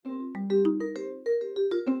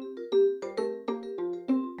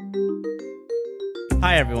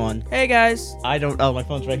Hi, everyone. Hey, guys. Oh, my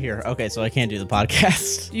phone's right here. Okay, so I can't do the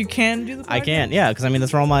podcast. You can do the podcast? I can, yeah, because I mean,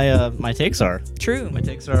 that's where all my takes are. True. My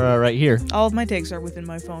takes are right here. All of my takes are within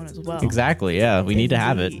my phone as well. Exactly, yeah. We need to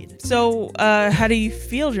have it. Indeed. So, how do you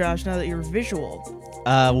feel, Josh, now that you're visual?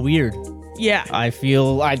 Weird. Yeah. I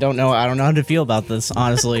don't know how to feel about this,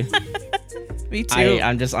 honestly. Me too.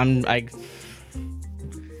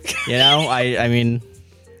 I mean,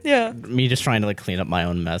 yeah. me just trying to like clean up my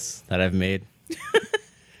own mess that I've made.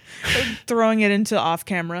 Throwing it into off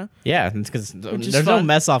camera. Yeah, it's because there's fun. no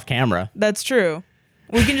mess off camera. That's true.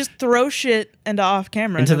 We can just throw shit into off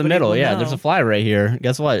camera. Into the middle, yeah. Know. There's a fly right here.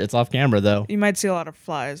 Guess what? It's off camera, though. You might see a lot of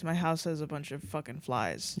flies. My house has a bunch of fucking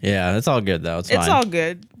flies. Yeah, it's all good, though. It's fine. all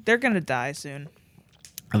good. They're going to die soon.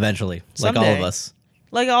 Eventually. Someday. Like all of us.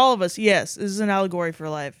 Like all of us, yes. This is an allegory for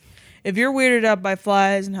life. If you're weirded out by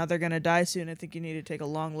flies and how they're going to die soon, I think you need to take a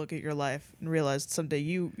long look at your life and realize that someday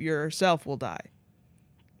you yourself will die.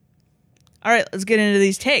 All right, let's get into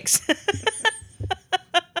these takes.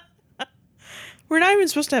 We're not even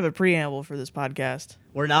supposed to have a preamble for this podcast.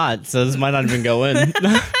 We're not, so this might not even go in.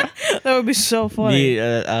 That would be so funny.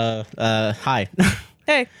 Hi.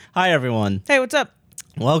 Hey. Hi, everyone. Hey, what's up?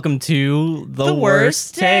 Welcome to The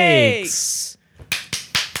Worst Takes.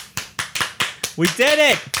 We did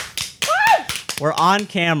it! Woo! We're on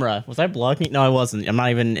camera. Was I blocking? No, I wasn't. I'm not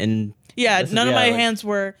even in... Yeah, none of my hands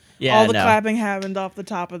were... Yeah, all the no. clapping happened off the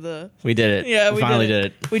top of the... We did it. Yeah, we finally did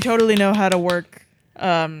it. We totally know how to work.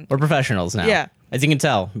 We're professionals now. Yeah. As you can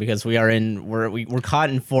tell, because we're caught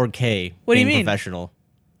in 4K. What do you being mean? Professional.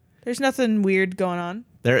 There's nothing weird going on.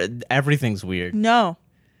 Everything's weird. No.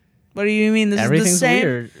 What do you mean? This Everything's is the same.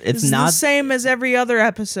 weird. It's this not is the same as every other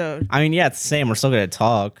episode. I mean, yeah, it's the same. We're still gonna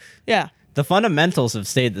talk. Yeah. The fundamentals have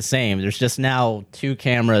stayed the same. There's just now 2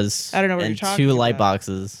 cameras I don't know what and you're talking 2 light about.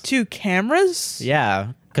 boxes. 2 cameras?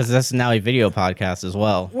 Yeah, because that's now a video podcast as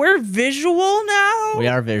well. We're visual now? We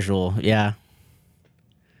are visual, yeah.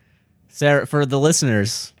 Sarah, for the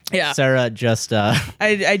listeners, Yeah. Sarah just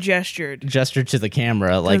I gestured. gestured to the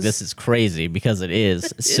camera like 'Cause- this is crazy because it is.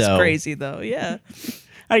 It's So crazy, though. Yeah.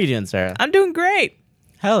 How you doing, Sarah? I'm doing great.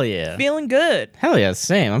 Hell yeah. Feeling good. Hell yeah,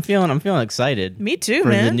 same. I'm feeling excited. Me too, for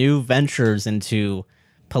man. the new ventures into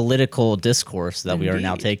political discourse that we are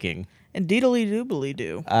now Indeed. taking. And deedly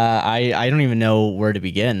do. I don't even know where to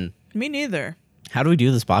begin. Me neither. How do we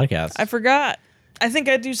do this podcast? I forgot. I think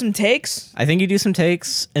I do some takes. I think you do some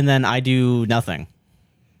takes, and then I do nothing.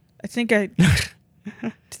 I think I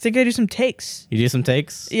do some takes. You do some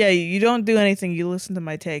takes? Yeah, you don't do anything. You listen to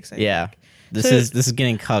my takes. I Yeah. think. This So- is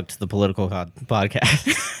getting cucked, the political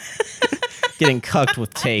podcast. Getting cucked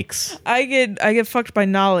with takes. I get fucked by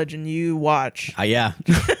knowledge, and you watch. Yeah.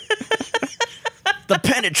 The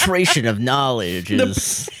penetration of knowledge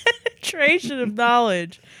is... Penetration of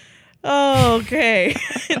knowledge. Oh, okay.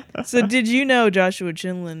 So did you know, Joshua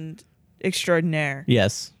Chinland extraordinaire,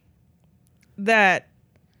 Yes. that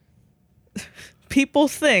people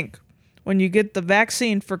think when you get the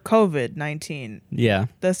vaccine for COVID-19, Yeah.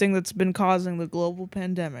 the thing that's been causing the global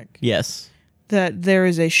pandemic, Yes. that there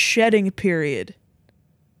is a shedding period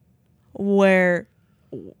where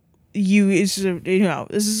this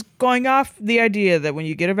is going off the idea that when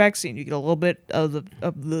you get a vaccine, you get a little bit of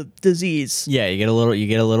the disease Yeah, you get a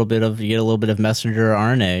little bit of messenger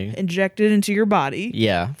RNA. injected into your body,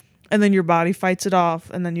 Yeah. and then your body fights it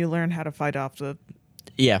off, and then you learn how to fight off the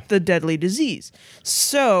deadly disease.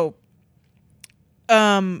 So,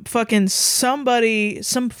 some fucking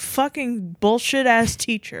bullshit ass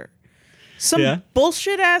teacher,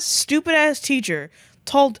 bullshit ass stupid ass teacher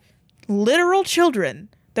told literal children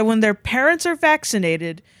that when their parents are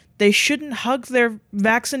vaccinated, they shouldn't hug their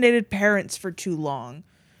vaccinated parents for too long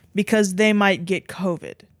because they might get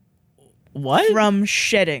COVID. What? From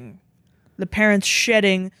shedding. The parents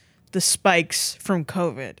shedding the spikes from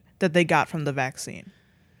COVID that they got from the vaccine.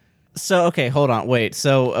 So, okay, hold on. Wait.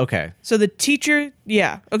 So, okay. So the teacher,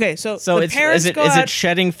 yeah. Okay, so the it's, parents is it go is out, it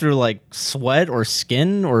shedding through like sweat or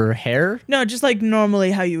skin or hair? no, just like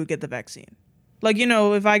normally how you would get the vaccine. Like,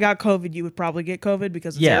 if I got COVID, you would probably get COVID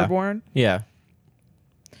because it's airborne. Yeah.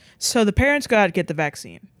 So the parents go out to get the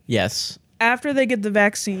vaccine. Yes. After they get the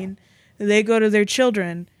vaccine, they go to their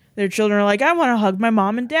children. Their children are like, I want to hug my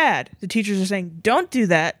mom and dad. The teachers are saying, don't do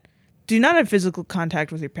that. Do not have physical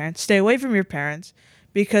contact with your parents. Stay away from your parents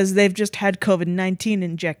because they've just had COVID-19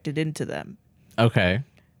 injected into them. Okay.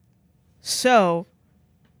 So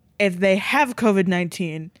if they have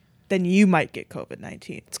COVID-19, then you might get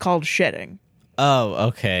COVID-19. It's called shedding. Oh,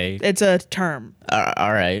 okay. It's a term.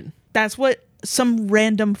 All right. That's what some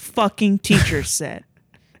random fucking teacher said.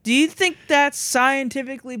 Do you think that's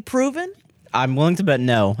scientifically proven? I'm willing to bet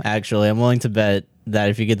no, actually. I'm willing to bet that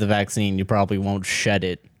if you get the vaccine, you probably won't shed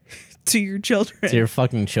it. To your children. To your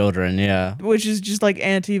fucking children, yeah. Which is just like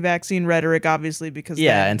anti-vaccine rhetoric, obviously, because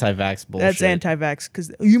anti-vax bullshit. that's anti-vax,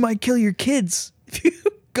 because you might kill your kids if you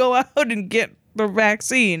go out and get the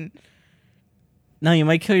vaccine. No, you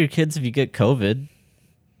might kill your kids if you get COVID.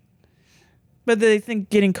 But they think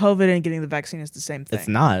getting COVID and getting the vaccine is the same thing. It's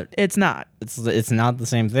not. It's not. It's not the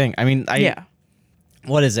same thing. I mean,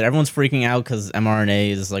 what is it? Everyone's freaking out because mRNA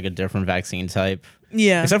is like a different vaccine type.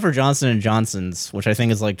 Yeah. Except for Johnson and Johnson's, which I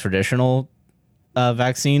think is like traditional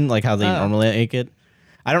vaccine, like how they normally make it.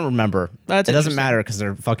 I don't remember. It doesn't matter because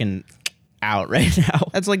they're fucking out right now.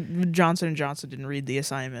 That's like Johnson & Johnson didn't read the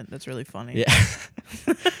assignment. That's really funny.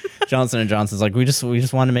 Yeah. Johnson & Johnson's like, we just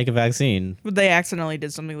want to make a vaccine. But they accidentally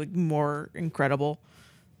did something like more incredible.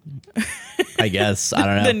 I guess. I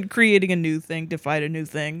don't know. Than creating a new thing to fight a new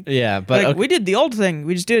thing. Yeah, but like, we did the old thing.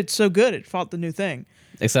 We just did it so good it fought the new thing.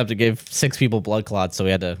 Except it gave 6 people blood clots, so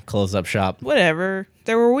we had to close up shop. Whatever.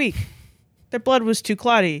 They were weak. Their blood was too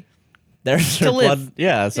clotty. Their blood,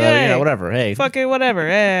 yeah. So whatever. Hey, fuck it, whatever.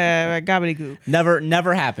 Gobbledygoo.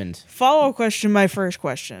 Never happened. Follow-up question. My first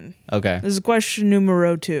question. Okay. This is question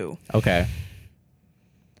numero 2. Okay.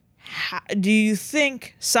 Do you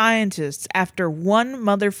think scientists, after one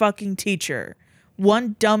motherfucking teacher,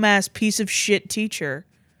 one dumbass piece of shit teacher,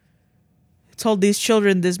 told these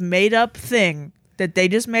children this made-up thing that they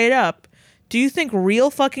just made up, do you think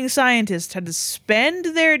real fucking scientists had to spend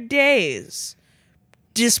their days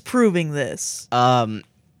disproving this? No,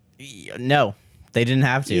 they didn't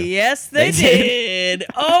have to. Yes, they did.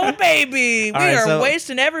 Oh, baby. We are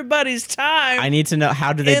wasting everybody's time. I need to know,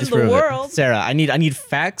 how do they disprove world. it? Sarah, I need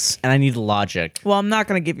facts and I need logic. Well, I'm not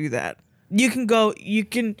going to give you that. You can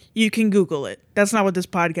Google it. That's not what this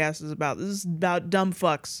podcast is about. This is about dumb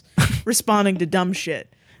fucks responding to dumb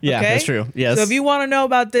shit. Yeah, okay? That's true. Yes. So if you want to know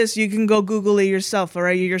about this, you can go Google it yourself, all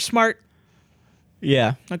right? You're smart.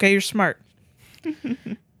 Yeah. Okay, you're smart.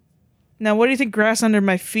 Now, what do you think grass under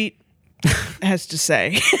my feet has to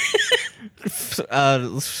say?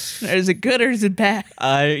 Is it good or is it bad?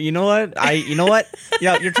 You know what?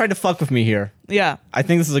 Yeah, you're trying to fuck with me here. Yeah. I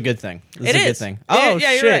think this is a good thing. This is a good thing. Yeah, oh,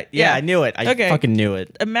 yeah, shit. You're right. Yeah, I knew it. I fucking knew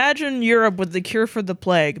it. Imagine Europe with the cure for the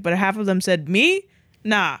plague, but half of them said, me?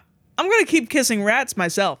 Nah. I'm going to keep kissing rats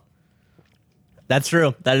myself. That's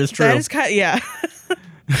true. That is true. That is yeah.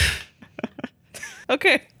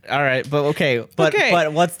 Okay. All right, but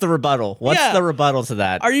what's the rebuttal? What's the rebuttal to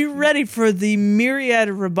that? Are you ready for the myriad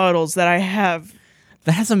of rebuttals that I have?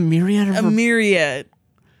 That has a myriad of myriad.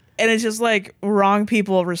 And it's just like wrong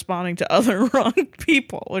people responding to other wrong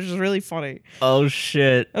people, which is really funny. Oh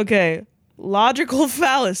shit. Okay. Logical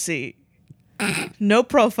fallacy. No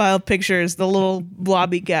profile pictures, the little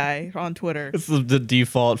blobby guy on Twitter. It's the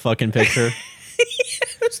default fucking picture.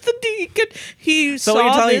 It's the he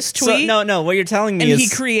saw this tweet. No. What you're telling me and is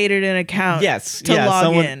he created an account. Yes, to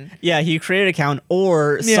log in. Yeah, he created an account,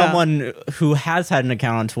 or someone who has had an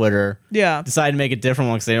account on Twitter. Yeah, decided to make a different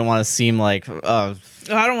one because they didn't want to seem like. I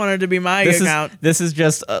don't want it to be my account. This is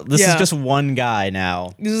just one guy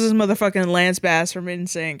now. This is motherfucking Lance Bass from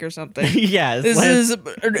NSYNC or something. Yeah, this is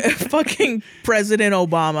fucking President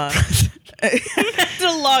Obama.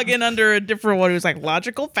 To log in under a different one. It was like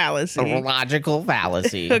logical fallacy. A logical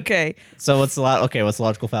fallacy. Okay. So what's the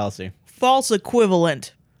logical fallacy? False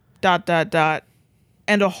equivalent. ...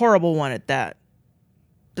 And a horrible one at that.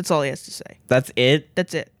 That's all he has to say. That's it?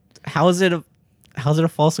 That's it. How's it a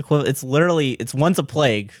false equivalent? It's literally one's a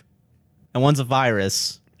plague and one's a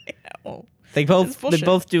virus. Yeah, well, they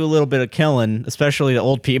both do a little bit of killing, especially the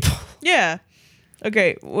old people. Yeah.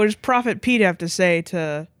 Okay, what does Prophet Pete have to say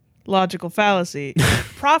to logical fallacy?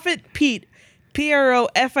 Prophet Pete,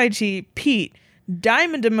 PROFIT, Pete,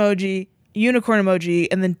 diamond emoji, unicorn emoji,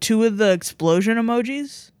 and then 2 of the explosion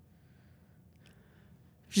emojis?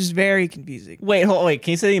 Which is very confusing. Wait,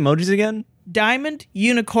 can you say the emojis again? Diamond,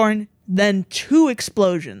 unicorn, then 2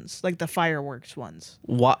 explosions, like the fireworks ones.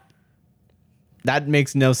 What? That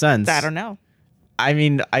makes no sense. I don't know. I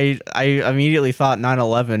mean, I immediately thought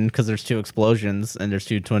 9/11 because there's 2 explosions and there's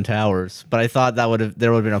 2 twin towers, but I thought there would have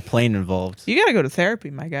been a plane involved. You gotta go to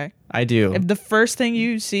therapy, my guy. I do. If the first thing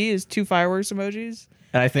you see is 2 fireworks emojis,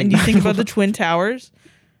 and you think about the twin towers,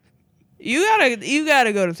 you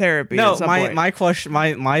gotta go to therapy. No, at some point. my question,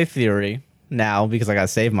 my theory now, because I gotta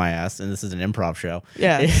save my ass, and this is an improv show.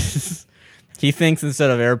 Yeah. Is he thinks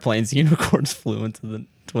instead of airplanes, unicorns flew into the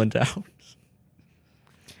twin towers.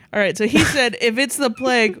 All right, so he said, if it's the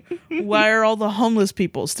plague, why are all the homeless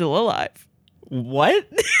people still alive? What?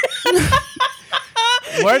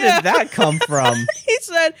 Where did that come from? He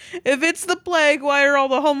said, if it's the plague, why are all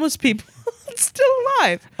the homeless people still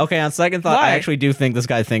alive? Okay, on second thought, I actually do think this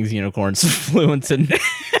guy thinks unicorns flew into...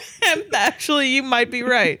 And actually, you might be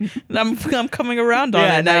right. I'm coming around on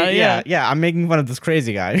it now. Yeah, I'm making fun of this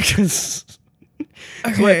crazy guy.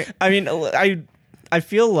 Okay. I mean, I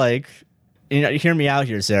feel like, hear me out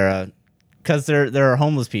here, Sarah, because there are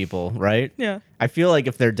homeless people, right? Yeah. I feel like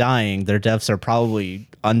if they're dying, their deaths are probably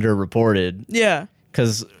underreported. Yeah.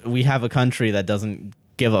 Because we have a country that doesn't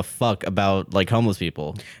give a fuck about like homeless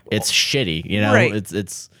people. It's shitty, you know? Right.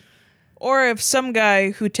 It's. Or if some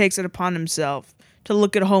guy who takes it upon himself to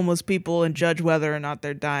look at homeless people and judge whether or not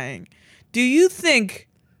they're dying, do you think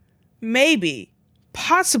maybe,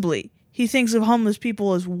 possibly, he thinks of homeless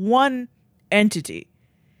people as one entity?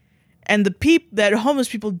 And that homeless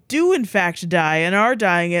people do in fact die and are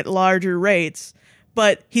dying at larger rates,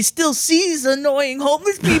 but he still sees annoying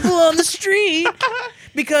homeless people on the street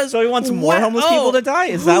because so he wants more homeless people to die.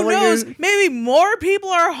 Is that what knows? Maybe more people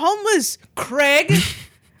are homeless, Craig.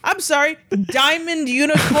 I'm sorry, diamond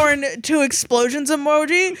unicorn 2 explosions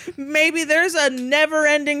emoji. Maybe there's a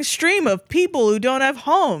never-ending stream of people who don't have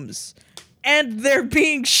homes, and they're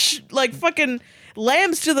being like fucking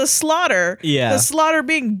lambs to the slaughter. Yeah, the slaughter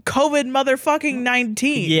being COVID motherfucking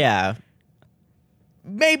 19. Yeah,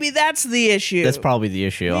 maybe that's the issue. That's probably the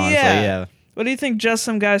issue. Honestly, yeah. What do you think? Just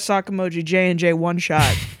some guy sock emoji J&J one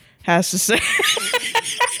shot has to say.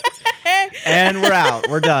 And we're out.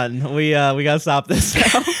 We're done. We gotta stop this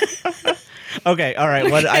now. Okay, all right.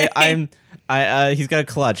 What he's got a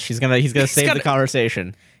clutch. He's gonna save the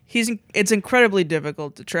conversation. It's incredibly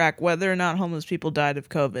difficult to track whether or not homeless people died of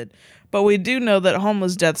COVID, but we do know that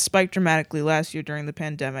homeless deaths spiked dramatically last year during the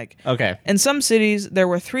pandemic. Okay. In some cities, there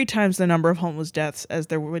were 3 times the number of homeless deaths as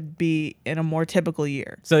there would be in a more typical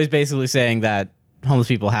year. So he's basically saying that homeless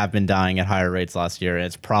people have been dying at higher rates last year, and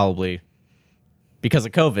it's probably because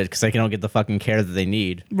of COVID, because they don't get the fucking care that they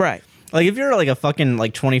need. Right. Like, if you're like a fucking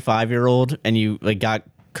like 25-year-old and you like got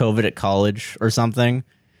COVID at college or something,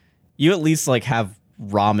 you at least like have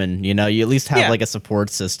ramen, you know? You at least have like a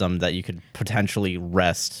support system that you could potentially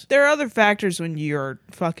rest. There are other factors when you're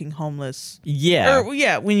fucking homeless. Yeah. Or,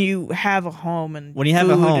 when you have a home and when you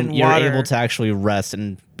have a home, you're water. able to actually rest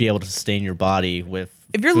and be able to sustain your body with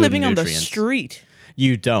If you're food living and on nutrients. the street,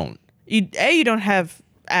 you don't. You don't have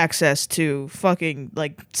access to fucking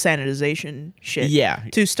like sanitization shit. Yeah.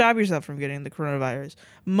 To stop yourself from getting the coronavirus.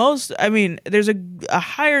 There's a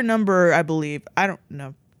higher number, I believe. I don't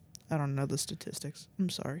know the statistics. I'm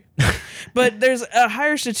sorry. But there's a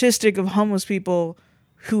higher statistic of homeless people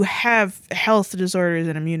who have health disorders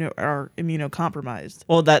and are immunocompromised.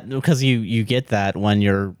 Well, that because you get that when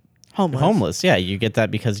you're homeless. Yeah, you get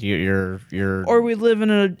that because you're or we live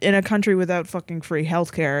in a country without fucking free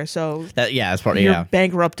healthcare, so that's part. You're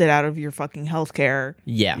bankrupted out of your fucking healthcare.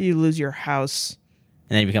 Yeah, you lose your house,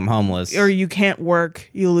 and then you become homeless. Or you can't work.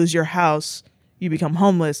 You lose your house. You become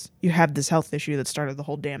homeless. You have this health issue that started the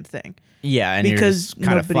whole damn thing. Yeah, and because you're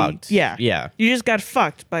kind of fucked. Yeah, yeah. You just got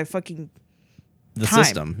fucked by fucking the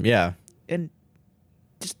system. Yeah, and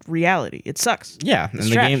just reality. It sucks. Yeah,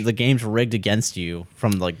 and the game's rigged against you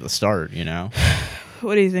from like the start. You know.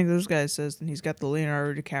 What do you think this guy says? And he's got the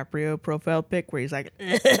Leonardo DiCaprio profile pic where he's like,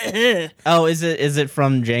 "Oh, is it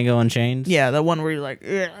from Django Unchained?" Yeah, the one where you're like.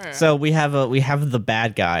 So we have the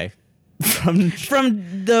bad guy from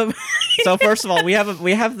the. So first of all, we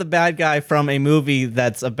have the bad guy from a movie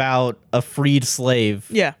that's about a freed slave.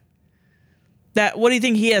 Yeah. What do you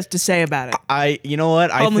think he has to say about it? You know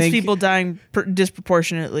what? Homeless people dying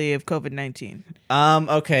disproportionately of COVID-19.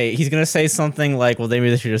 Okay, he's gonna say something like, "Well, maybe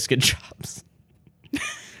they should just get jobs.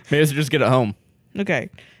 Maybe they should just get a home." Okay.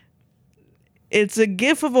 It's a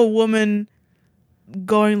gif of a woman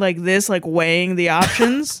going like this, like weighing the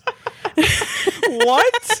options.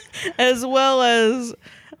 What? As well as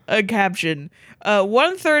a caption.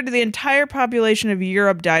 1/3 of the entire population of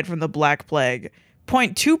Europe died from the Black Plague.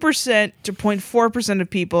 0.2% to 0.4% of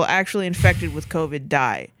people actually infected with COVID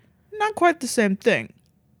die. Not quite the same thing.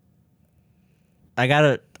 I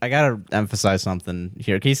gotta emphasize something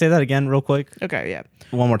here. Can you say that again real quick? Okay, yeah.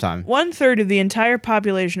 One more time. 1/3 of the entire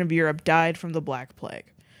population of Europe died from the Black Plague.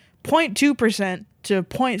 0.2% to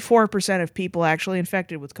 0.4% of people actually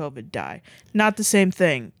infected with COVID die. Not the same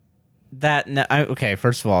thing. Okay,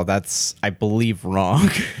 first of all, that's, I believe, wrong.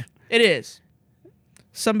 It is.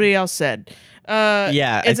 Somebody else said.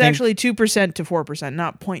 Yeah, it's actually 2% to 4%,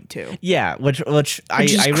 not 0.2. Yeah, which I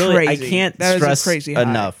really I can't stress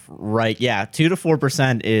enough. Right? Yeah, 2 to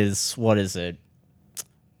 4% is what is it?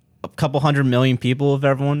 a couple 100 million people if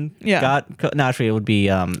everyone got. No, actually, it would be.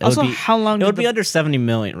 Also, how long? It would be under 70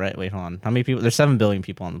 million, right? Wait, hold on. How many people? There's 7 billion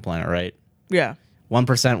people on the planet, right? Yeah.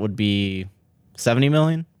 1% would be 70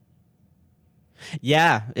 million.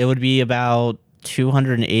 Yeah, it would be about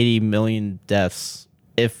 280 million deaths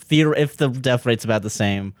if the death rate's about the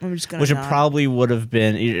same. I'm just gonna which it probably would have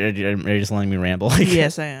been. You're just letting me ramble.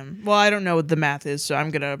 Yes, I am. Well, I don't know what the math is, so I'm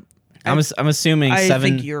gonna. I'm assuming I 7.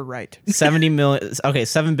 think you're right. 70 million. Okay,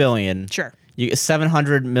 7 billion. Sure.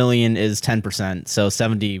 700 million is 10%, so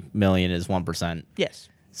 70 million is 1%. Yes.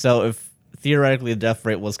 So if theoretically the death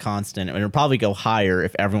rate was constant, it would probably go higher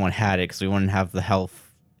if everyone had it, because we wouldn't have the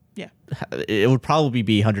health. Yeah. It would probably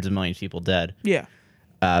be hundreds of millions of people dead. Yeah.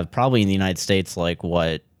 Probably in the United States, like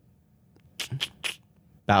what?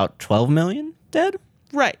 About 12 million dead?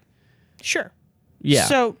 Right. Sure. Yeah.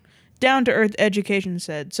 So Down to Earth Education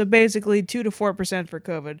said, so basically 2 to 4% for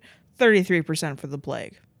COVID, 33% for the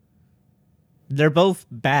plague. They're both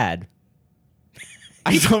bad.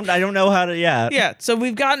 I don't know how to. Yeah, so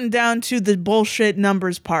we've gotten down to the bullshit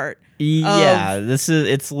numbers part. Yeah,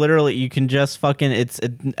 it's literally, you can just fucking,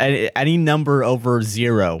 any number over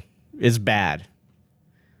 0 is bad.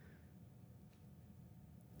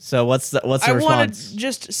 So what's the response? I want to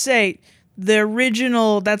just say the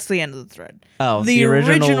original, that's the end of the thread. Oh, the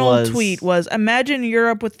original tweet was, imagine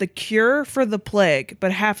Europe with the cure for the plague,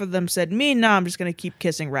 but half of them said, I'm just going to keep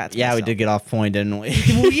kissing rats. Yeah, myself. we did get off point, didn't we?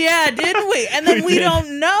 Well, yeah, didn't we? And then we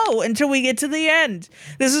don't know until we get to the end.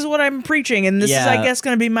 This is what I'm preaching, and this is, I guess,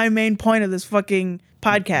 going to be my main point of this fucking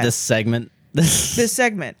podcast. This segment. This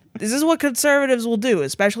segment. This is what conservatives will do,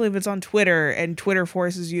 especially if it's on Twitter, and Twitter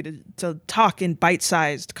forces you to talk in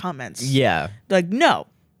bite-sized comments. Yeah. Like, no,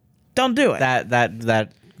 don't do it.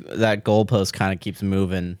 That goalpost kind of keeps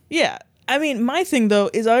moving. Yeah. I mean, my thing, though,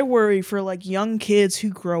 is I worry for, like, young kids who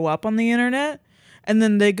grow up on the internet, and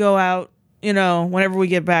then they go out, whenever we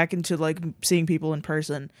get back into, like, seeing people in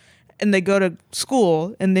person, and they go to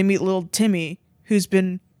school, and they meet little Timmy, who's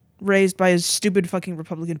been raised by his stupid fucking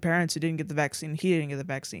Republican parents who didn't get the vaccine. He didn't get the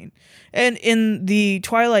vaccine. And in the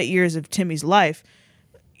twilight years of Timmy's life,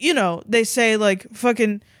 they say, like,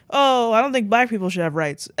 fucking, oh, I don't think black people should have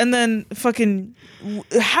rights. And then fucking,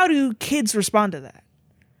 how do kids respond to that?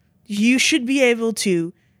 You should be able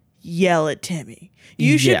to yell at Timmy.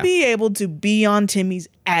 You should be able to be on Timmy's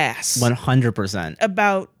ass. 100%.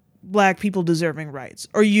 About black people deserving rights.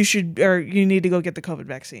 Or you need to go get the COVID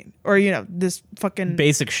vaccine. Or, this fucking...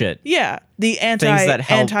 basic shit. Yeah. The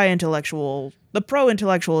anti-intellectual, the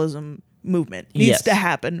pro-intellectualism movement needs to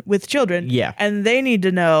happen with children. Yeah. And they need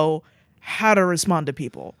to know how to respond to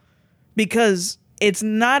people. Because it's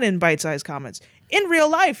not in bite-sized comments. In real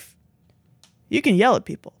life, you can yell at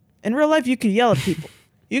people. In real life, you can yell at people.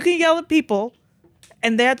 You can yell at people,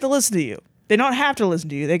 and they have to listen to you. They don't have to listen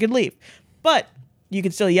to you. They could leave. But you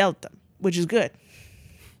can still yell at them, which is good.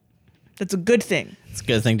 That's a good thing. It's a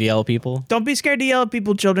good thing to yell at people. Don't be scared to yell at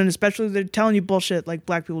people, children, especially if they're telling you bullshit like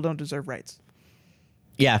black people don't deserve rights.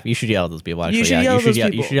 Yeah, you should yell at those people, actually. You should yell at those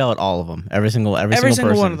people. You should yell at all of them. Every single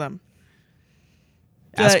person. One of them.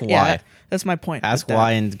 Ask why. Yeah, that's my point. Ask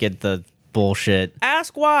why and get the bullshit.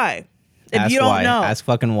 Ask why. If you don't know. Ask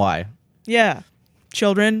fucking why. Yeah.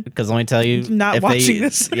 Children. Because let me tell you. Not watching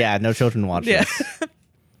this. Yeah, no children watch this.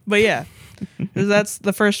 But yeah. That's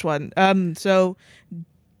the first one. So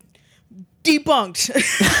debunked.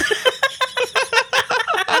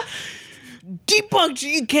 Debunked.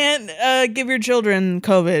 You can't give your children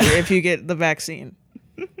COVID if you get the vaccine.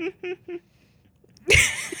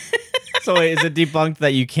 So wait, is it debunked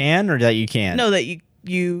that you can or that you can't? No, that you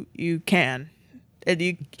can. And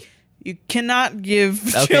you cannot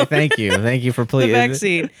give Okay, thank you for please the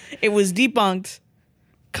vaccine. It was debunked,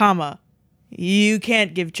 comma, you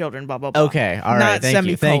can't give children blah blah blah. Okay, all right,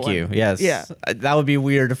 thank you. Yes. Yeah. That would be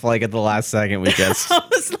weird if like at the last second we just I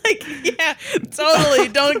was like, yeah, totally.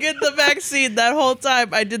 Don't get the vaccine that whole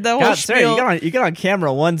time. I did that whole spiel. Sir, you get on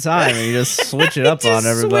camera one time and you just switch it up on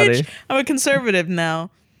everybody. Switch. I'm a conservative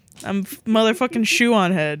now. I'm motherfucking shoe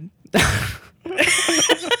on head.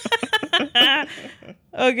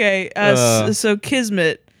 Okay, so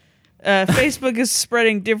Kismet, Facebook is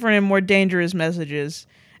spreading different and more dangerous messages,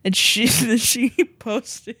 and she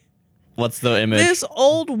posted. What's the image? This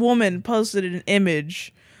old woman posted an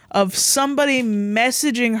image of somebody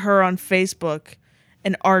messaging her on Facebook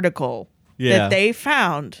an article that they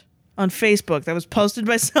found on Facebook that was posted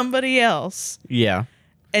by somebody else. Yeah,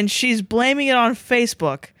 and she's blaming it on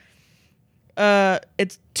Facebook.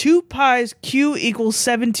 It's 2 pies Q equals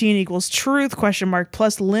 17 equals truth /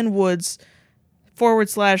 plus Lynn Woods /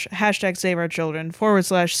 hashtag save our children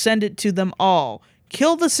 / send it to them all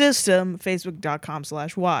Kill the system,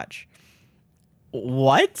 facebook.com/watch.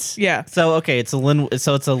 What? Yeah. So okay, it's a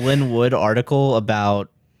Lynn Wood article about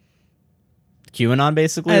QAnon,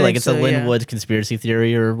 basically. Like it's a Lynn Wood conspiracy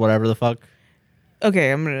theory or whatever the fuck.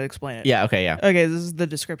 Okay, I'm gonna explain it. Yeah. Okay. Yeah. Okay, this is the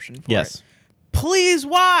description for Yes. it. Please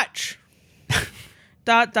watch. ...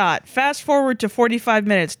 Fast forward to 45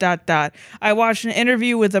 minutes ... I watched an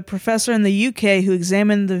interview with a professor in the UK who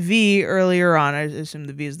examined the V earlier on. I assume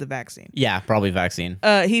the V is the vaccine. Yeah, probably vaccine.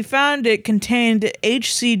 He found it contained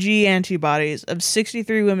HCG antibodies. Of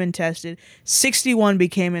 63 women tested, 61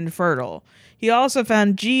 became infertile. He also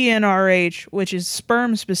found GnRH, which is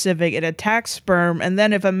sperm specific. It attacks sperm, and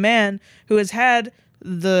then if a man who has had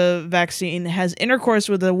the vaccine has intercourse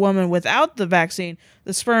with a woman without the vaccine,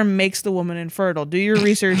 the sperm makes the woman infertile. Do your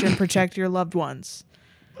research and protect your loved ones.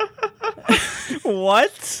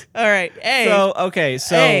 What? All right.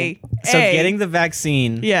 So getting the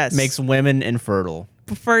vaccine makes women infertile.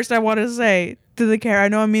 But first, I want to say to the camera, I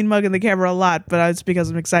know I'm mean mugging the camera a lot, but it's because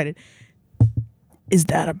I'm excited. Is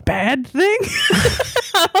that a bad thing?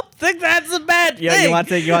 I don't think that's a bad thing. Yeah, you want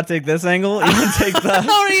to take this angle? You want to take the? I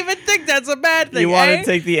don't even think that's a bad thing. You want to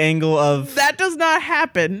take the angle of that does not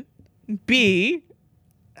happen. B, even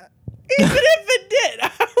if it did,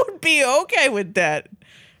 I would be okay with that.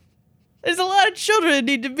 There's a lot of children that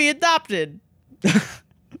need to be adopted.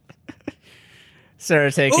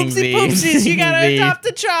 Sarah taking Oopsie poopsies, you gotta adopt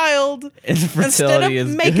a child instead of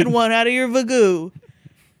making one out of your vagoo.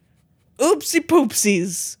 Oopsie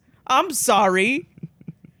poopsies. I'm sorry.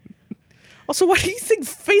 Also, why do you think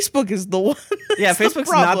Facebook is the one? Yeah,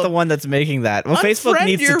 Facebook's not the one that's making that. Well, Facebook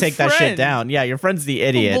needs to take that shit down. Yeah, your friend's the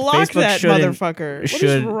idiot. Block Facebook that motherfucker. What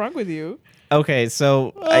is wrong with you? Okay,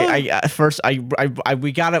 so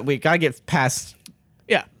we gotta get past.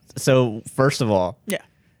 Yeah. So first of all, yeah,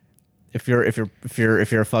 if you're a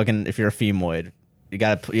femoid, you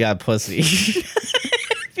got pussy.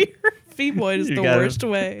 If you're a femoid is the worst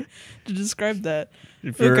way to describe that.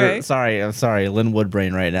 I'm sorry, Lynn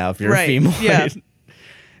Woodbrain right now. If you're a femoid, yeah.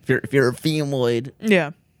 if you're a femoid, yeah,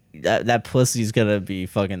 that pussy's gonna be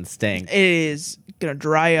fucking stink. It is gonna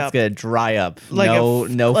dry up. It's gonna dry up. Like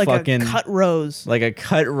like fucking a cut rose. Like a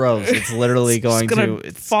cut rose. It's literally it's gonna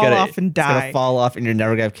fall off and die. It's gonna fall off, and you're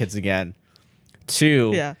never gonna have kids again.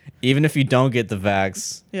 2, even if you don't get the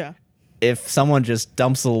vax, if someone just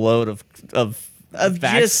dumps a load of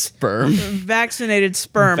sperm, vaccinated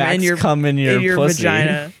sperm in your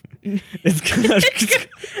vagina, it's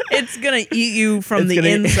gonna eat you from the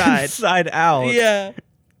inside out. Yeah,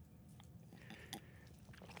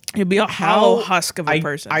 you'll be a hollow husk of a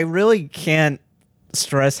person. I really can't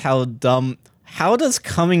stress how dumb. How does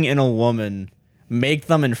coming in a woman make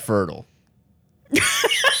them infertile?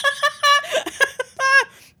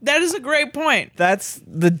 That is a great point. That's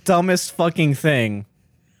the dumbest fucking thing.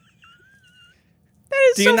 That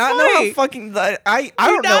is Do you not know how fucking I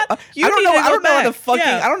don't know. I don't know how the fucking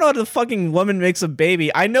I don't know how the fucking woman makes a baby.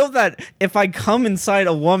 I know that if I come inside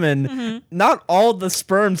a woman, not all the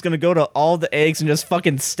sperm's gonna go to all the eggs and just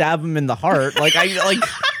fucking stab them in the heart. Like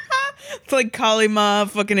it's like Kali Ma,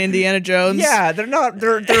 fucking Indiana Jones. Yeah, they're not.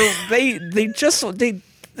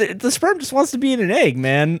 The sperm just wants to be in an egg,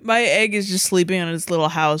 man. My egg is just sleeping on its little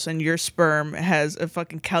house, and your sperm has a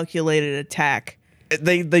fucking calculated attack.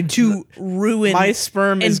 They to ruin. My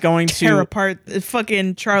sperm is going to tear apart.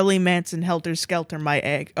 Fucking Charlie Manson helter skelter my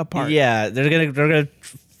egg apart. Yeah, they're gonna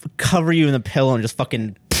cover you in the pillow and just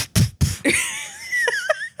fucking.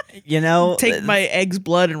 Take my egg's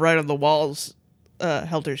blood and write on the walls.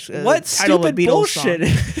 Helter. What stupid bullshit?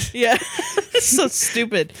 Yeah, it's so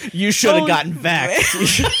stupid. You should have gotten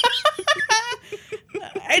vaxxed.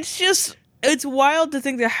 It's wild to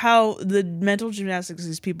think that how the mental gymnastics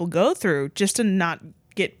these people go through just to not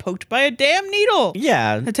get poked by a damn needle.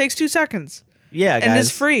 Yeah, it takes 2 seconds. Yeah, guys, and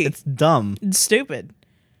it's free. It's dumb. It's stupid.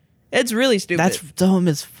 It's really stupid. That's dumb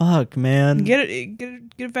as fuck, man. Get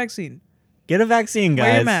a vaccine. Get a vaccine,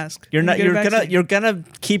 guys. Wear a mask. You're gonna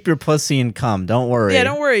keep your pussy and cum. Don't worry. Yeah,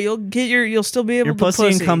 don't worry. You'll still be able your to pussy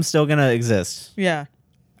and cum still gonna exist. Yeah.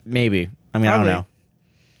 Maybe. I mean, Probably. I don't know.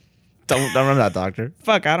 Don't I'm not a doctor.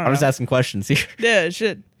 Fuck, I don't know. I'm just asking questions here. Yeah,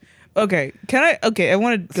 shit. Okay, can I? Okay, I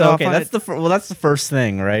want to go off on that's the first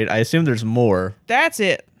thing, right? I assume there's more. That's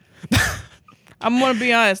it. I'm gonna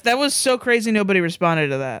be honest. That was so crazy. Nobody responded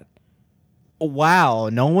to that. Wow,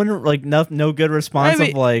 no one no good response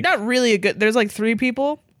of not really a good. There's like 3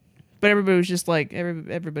 people, but everybody was just like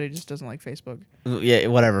everybody just doesn't like Facebook. Yeah,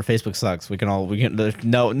 whatever. Facebook sucks. We can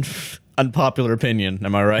no unpopular opinion.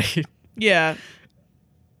 Am I right? Yeah.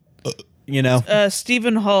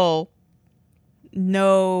 Stephen Hull,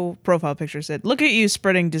 no profile picture, said, "Look at you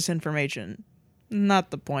spreading disinformation."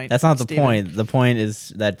 Not the point. That's not the Steven. point. The point is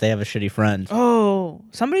that they have a shitty friend. Oh,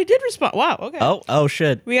 somebody did respond. Wow. Okay. Oh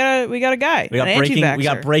shit. We got a guy. We got an breaking. anti-vaxxer. We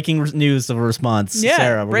got breaking news of a response. Yeah,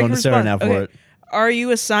 Sarah, we're going to Sarah now for okay. it. Are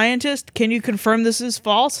you a scientist? Can you confirm this is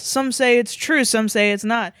false? Some say it's true. Some say it's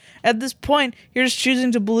not. At this point, you're just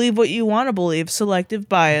choosing to believe what you want to believe. Selective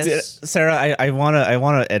bias. Sarah, I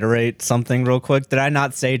wanna iterate something real quick. Did I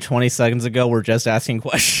not say 20 seconds ago we're just asking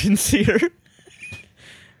questions here?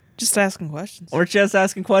 Just asking questions. We're just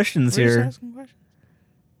asking questions We're here. just asking questions.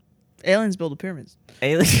 Aliens build the pyramids.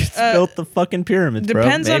 Aliens built the fucking pyramids, bro.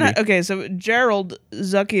 Depends on Maybe. how, okay, so Gerald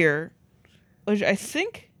Zuckier, which I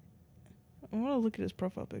think I want to look at his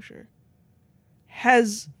profile picture. I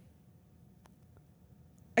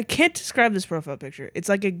can't describe this profile picture. It's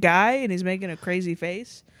like a guy and he's making a crazy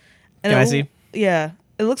face. And Can I see? Yeah.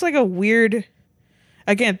 It looks like a weird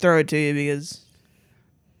I can't throw it to you because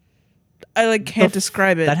I can't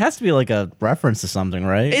describe it. That has to be like a reference to something,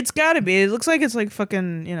 right? It's got to be. It looks like it's like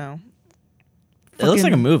fucking, you know. It looks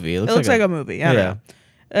like a movie. It looks like a movie. I don't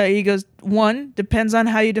know. He goes, 1, depends on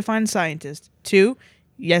how you define scientist. 2,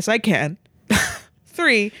 yes, I can.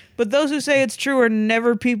 3, but those who say it's true are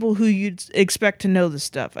never people who you'd expect to know this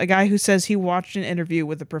stuff. A guy who says he watched an interview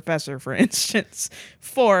with a professor, for instance.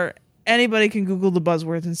 4, anybody can Google the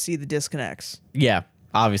buzzwords and see the disconnects. Yeah,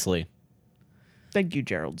 obviously. Thank you,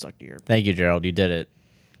 Gerald Zuckier. Thank you, Gerald. You did it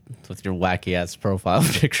with your wacky ass profile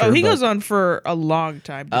picture. Oh, he goes on for a long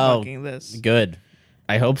time debunking this. Good.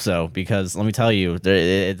 I hope so, because let me tell you,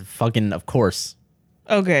 fucking, of course.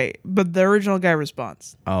 Okay, but the original guy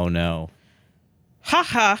responds. Oh, no.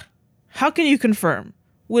 Haha, how can you confirm?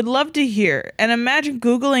 Would love to hear. And imagine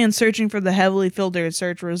Googling and searching for the heavily filtered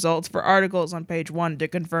search results for articles on page 1 to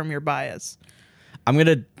confirm your bias. I'm going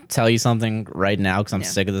to tell you something right now because I'm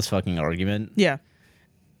sick of this fucking argument. Yeah.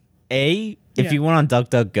 If you went on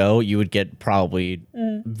DuckDuckGo, you would get probably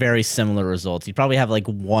very similar results. You'd probably have like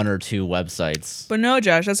 1 or 2 websites. But no,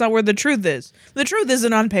 Josh, that's not where the truth is. The truth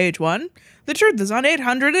isn't on page 1. The truth is on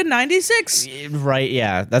 896. Right,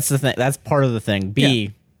 yeah. That's the thing. That's part of the thing.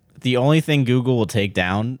 B, the only thing Google will take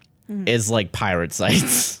down is like pirate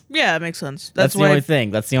sites. Yeah, it makes sense. That's the only thing.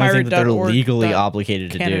 That's the only thing that they're legally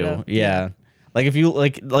obligated to Canada. do. Yeah. Like if you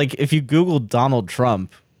if you Google Donald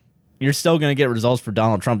Trump, you're still going to get results for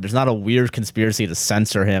Donald Trump. There's not a weird conspiracy to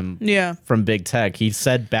censor him from big tech. He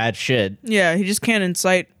said bad shit. Yeah, he just can't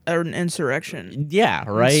incite an insurrection. Yeah,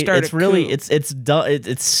 right? It's really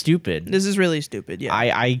it's stupid. This is really stupid, yeah.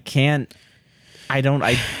 I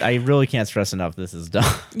really can't stress enough this is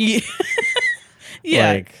dumb. Yeah.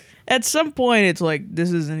 Yeah. Like, at some point it's like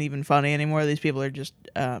this isn't even funny anymore. These people are just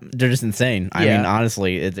they're just insane. I mean,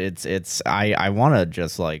 honestly, it's I want to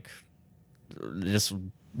just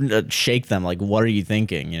shake them. Like, what are you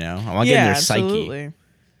thinking? You know, I want to get in their psyche.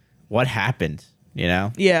 What happened? You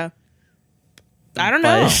know? Yeah. I don't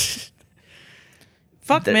know.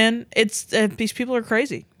 Fuck, man. It's these people are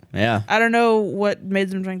crazy. Yeah. I don't know what made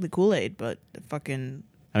them drink the Kool-Aid, but fucking.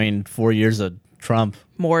 I mean, 4 years of Trump.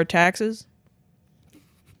 More taxes.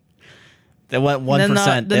 They went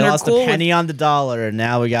 1%. They lost a penny on the dollar, and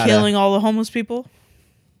now we got killing all the homeless people.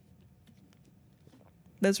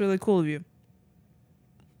 That's really cool of you.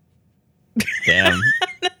 Damn.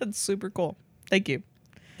 That's super cool. Thank you.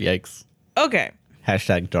 Yikes. Okay.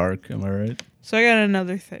 Hashtag dark. Am I right? So I got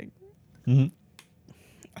another thing. Mm-hmm.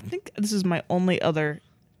 I think this is my only other.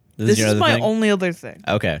 This is my only other thing.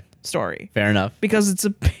 Okay. Story. Fair enough. Because it's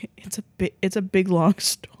a big long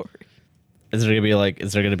story. Is there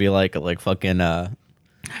gonna be like fucking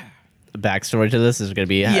backstory to this? Is it gonna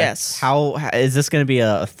be yes? How is this gonna be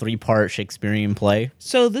a 3-part Shakespearean play?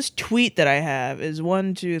 So this tweet that I have is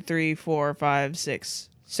 1, 2, 3, 4, 5, 6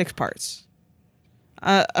 parts.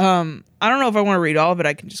 I don't know if I want to read all of it.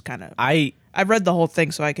 I can just kind of. I've read the whole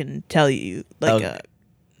thing, so I can tell you like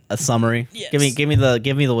a summary. Yes. Give me the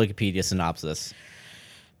Wikipedia synopsis.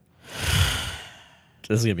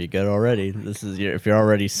 This is gonna be good already. This is if you're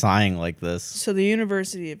already sighing like this. So the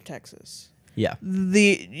University of Texas. Yeah.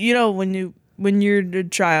 When you're a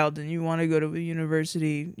child and you want to go to a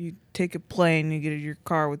university, you take a plane, you get in your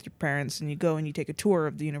car with your parents, and you go and you take a tour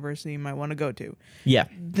of the university you might want to go to. Yeah.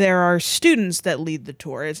 There are students that lead the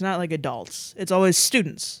tour. It's not like adults. It's always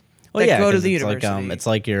students that go to the university. It's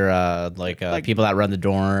like your people that run the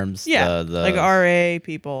dorms. Yeah, like RA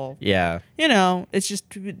people. Yeah. You know, it's just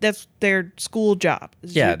that's their school job.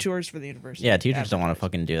 It's do tours for the university. Yeah, teachers don't want to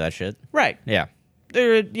fucking do that shit. Right. Yeah.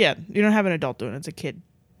 You don't have an adult doing it. It's a kid.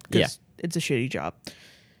 Yeah. It's a shitty job.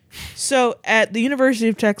 So at the University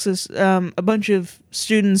of Texas, a bunch of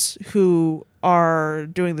students who are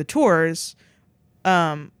doing the tours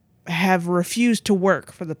have refused to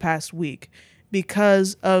work for the past week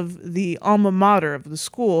because of the alma mater of the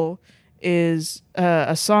school is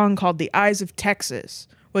a song called "The Eyes of Texas,"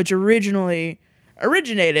 which originally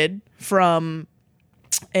originated from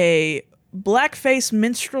a blackface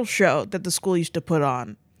minstrel show that the school used to put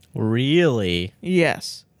on. Really?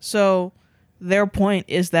 Yes. So their point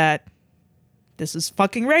is that this is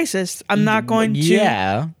fucking racist. I'm not going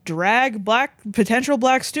to drag potential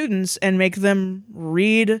black students and make them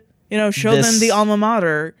read, show them the alma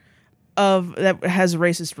mater that has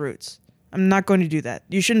racist roots. I'm not going to do that.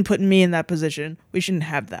 You shouldn't put me in that position. We shouldn't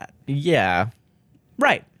have that. Yeah.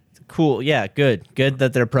 Right. Cool. Yeah, good. Good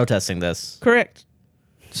that they're protesting this. Correct.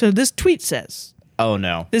 So this tweet says... Oh,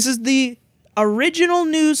 no. This is the original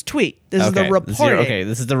news tweet. This is the reporting.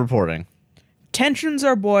 This is the reporting. Tensions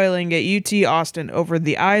are boiling at UT Austin over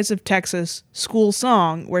the Eyes of Texas school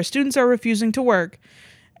song where students are refusing to work,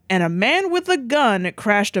 and a man with a gun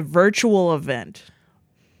crashed a virtual event.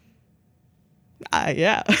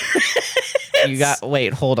 Yeah.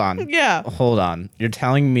 Wait, hold on. Yeah. Hold on. You're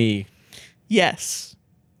telling me... Yes.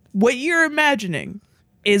 What you're imagining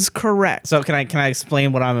is correct. So can I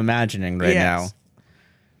explain what I'm imagining right now?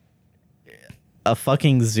 A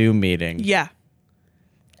fucking Zoom meeting. Yeah.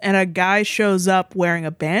 And a guy shows up wearing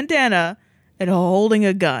a bandana and holding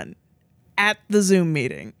a gun at the Zoom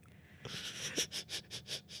meeting.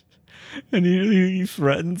 And he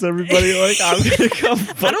threatens everybody like, I'm gonna come.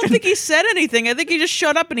 I don't think he said anything. I think he just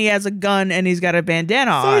showed up and he has a gun and he's got a bandana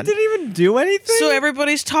on. So he didn't even do anything? So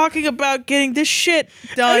everybody's talking about getting this shit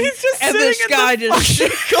done. And he's just and sitting this guy in the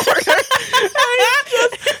just corner. And he's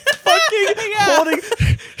just fucking holding...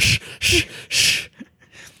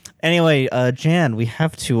 Anyway, Jan, we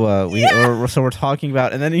have to, so we're talking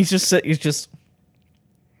about, and then he's just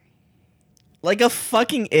like a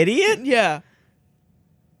fucking idiot? Yeah.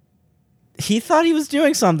 He thought he was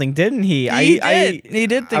doing something, didn't he? He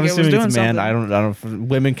did think it was doing something. I don't know.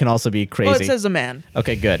 Women can also be crazy. Well, it says a man.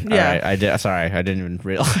 Okay, good. Yeah. All right. Sorry, I didn't even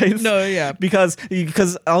realize. No, yeah. Because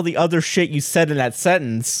all the other shit you said in that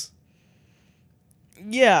sentence.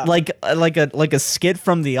 Yeah. Like a skit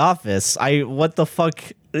from The Office. What the fuck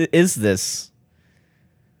is this?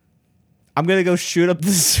 I'm gonna go shoot up the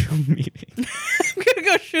Zoom meeting. I'm gonna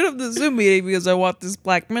go shoot up the Zoom meeting because I want this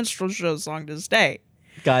Black Minstrel Show song to stay.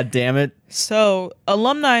 God damn it. So,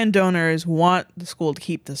 alumni and donors want the school to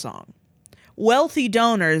keep the song. Wealthy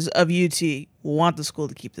donors of UT want the school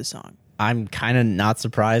to keep the song. I'm kind of not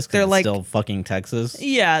surprised because it's still fucking Texas.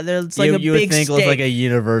 Yeah, it's like a big You would think state. it was like a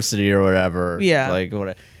university or whatever. Yeah. Like,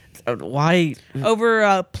 what? Why? Over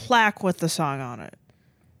a plaque with the song on it.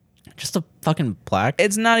 Just a fucking plaque?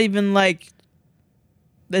 It's not even like...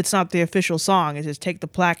 It's not the official song. It's just take the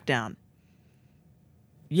plaque down.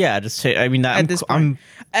 Yeah, just say. I mean, at this point,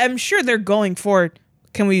 I'm sure they're going for.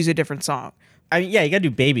 Can we use a different song? I mean, yeah, you gotta do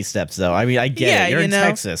baby steps, though. I mean, I get it. You're in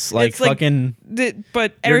Texas, like fucking.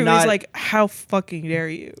 But everybody's like, "How fucking dare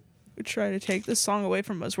you try to take this song away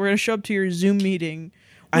from us? We're gonna show up to your Zoom meeting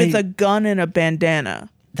with a gun and a bandana."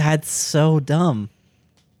 That's so dumb.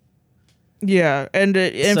 Yeah, and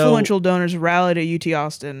influential donors rallied at UT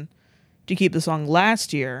Austin to keep the song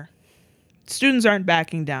last year. Students aren't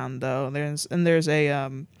backing down though. There's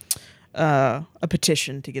a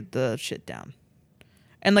petition to get the shit down,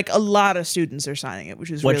 and like a lot of students are signing it,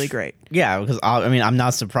 which is really great. Yeah, because I'm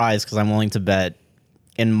not surprised because I'm willing to bet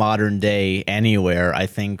in modern day anywhere. I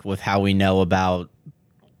think with how we know about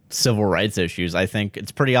civil rights issues, I think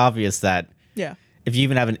it's pretty obvious that if you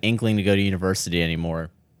even have an inkling to go to university anymore.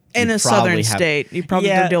 In a southern state, you probably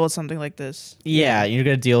gonna deal with something like this. Yeah, you're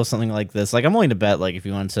gonna deal with something like this. Like I'm willing to bet, like if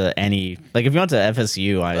you went to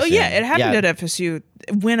FSU, it happened at FSU.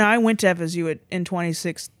 When I went to FSU in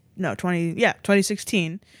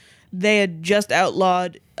 2016, they had just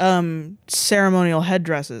outlawed ceremonial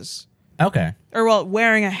headdresses. Okay. Or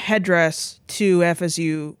wearing a headdress to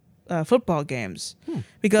FSU football games,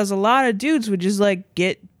 because a lot of dudes would just like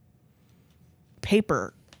get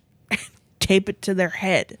paper. Tape it to their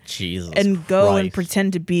head and go and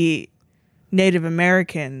pretend to be Native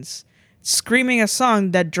Americans screaming a song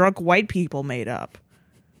that drunk white people made up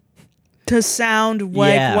to sound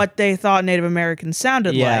like what they thought Native Americans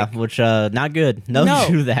sounded like. Yeah, which not good. No,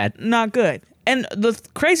 do that. Not good. And the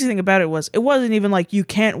crazy thing about it wasn't even like you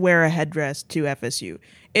can't wear a headdress to FSU.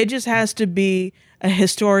 It just has to be a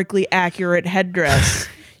historically accurate headdress.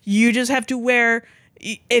 You just have to wear...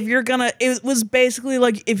 it was basically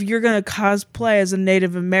like if you're gonna cosplay as a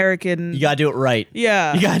Native American, you gotta do it right.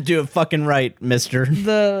 Yeah, you gotta do it fucking right, mister.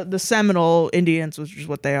 The Seminole Indians, which is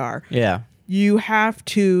what they are. Yeah, you have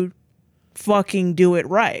to fucking do it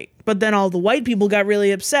right. But then all the white people got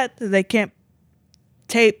really upset that they can't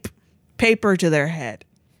tape paper to their head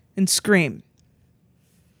and scream.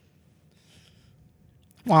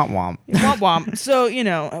 Womp womp. Womp womp. So,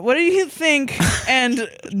 what do you think? And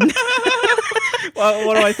Well,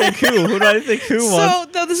 what do I think who? Who do I think who won? so,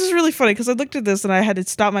 no, this is really funny because I looked at this and I had to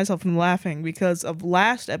stop myself from laughing because of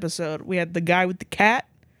last episode we had the guy with the cat.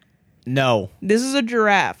 No. This is a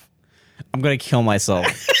giraffe. I'm going to kill myself.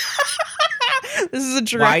 This is a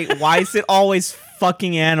giraffe. Why is it always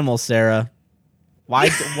fucking animals, Sarah? Why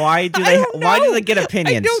do they get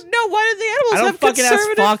opinions? I don't know. Why do the animals I don't have fucking ask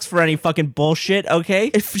conservative? Fox for any fucking bullshit, okay?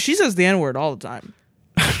 If she says the N-word all the time.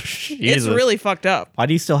 It's Jesus. really fucked up. Why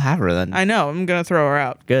do you still have her then? I know. I'm going to throw her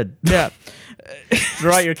out. Good. Yeah.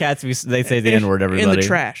 Throw out your cats if they say the N-word, everybody. In the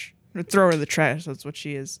trash. Throw her in the trash. That's what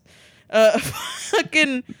she is.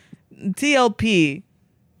 Fucking TLP.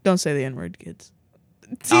 Don't say the N-word, kids.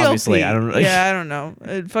 TLP. Obviously, I don't. Yeah, I don't know.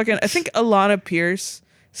 I think Alana Pierce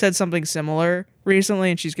said something similar recently,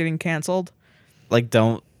 and she's getting canceled. Like,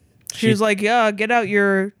 don't. She was like, "Yeah, get out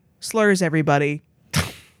your slurs, everybody."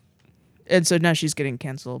 And so now she's getting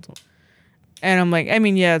canceled. And I'm like, I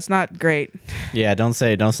mean, yeah, it's not great. Yeah, don't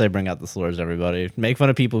say bring out the slurs, everybody. Make fun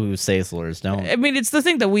of people who say slurs. Don't. I mean, it's the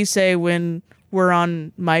thing that we say when we're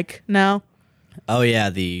on mic now. Oh yeah,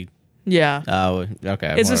 Yeah. Oh, okay. It's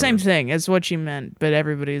whatever. the same thing. It's what she meant, but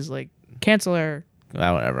everybody's like, cancel her.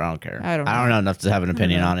 Whatever. I don't care. I don't know enough to have an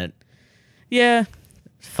opinion on it. Yeah.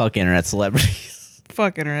 Fuck internet celebrities.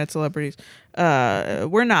 Fuck internet celebrities.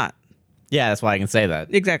 We're not. Yeah, that's why I can say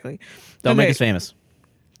that. Exactly. Don't make us famous.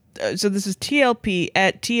 So this is TLP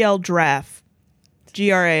at TL Draff.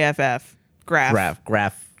 GRAFF.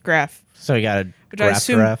 Graph. So you got a Which I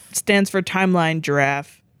assume graph. stands for timeline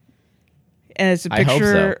giraffe. And it's a I hope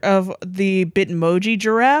picture of the Bitmoji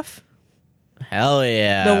giraffe. Hell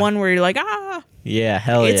yeah. The one where you're like, Yeah,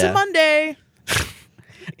 hell it's yeah. a Monday.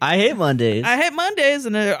 I hate Mondays. I hate Mondays,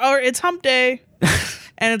 or it's hump day.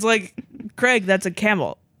 And it's like, Craig, that's a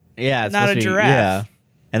camel. Yeah, it's not supposed a to be- giraffe. Yeah.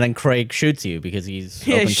 And then Craig shoots you because he's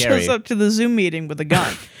Yeah, open he carry. shows up to the Zoom meeting with a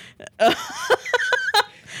gun.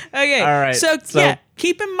 Okay, All right, so so-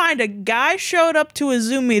 keep in mind a guy showed up to a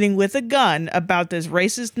Zoom meeting with a gun about this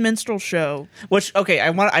racist minstrel show. Which, okay, I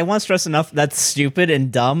want to stress enough that's stupid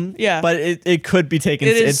and dumb. Yeah. But it could be taken.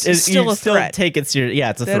 It is still you a still threat. take it serious. Yeah,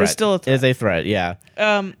 it's a That threat. is still a threat. It is a threat. Yeah.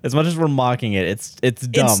 As much as we're mocking it, it's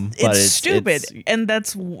dumb. It's but stupid, and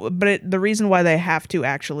the reason why they have to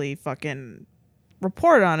actually fucking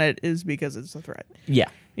report on it is because it's a threat. Yeah.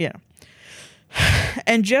 Yeah.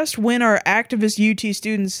 And just when our activist UT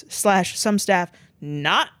students / some staff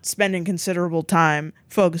not spending considerable time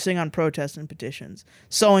focusing on protests and petitions,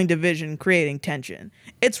 sowing division, creating tension,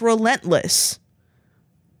 it's relentless.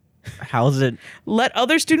 How is it? Let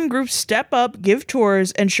other student groups step up, give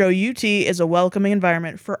tours, and show UT is a welcoming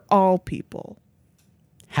environment for all people.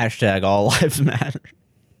 Hashtag all lives matter.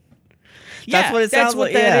 That's what it sounds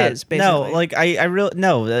like. That is, basically. No, like I really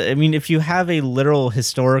no. I mean, if you have a literal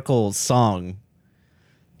historical song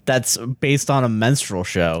that's based on a minstrel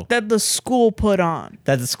show that the school put on,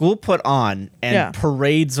 and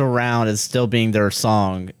parades around as still being their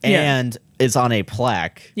song, and is on a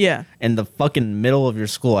plaque, in the fucking middle of your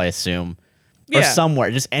school, I assume, or somewhere,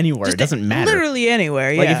 just anywhere. It doesn't matter. Literally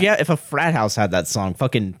anywhere. Like if a frat house had that song,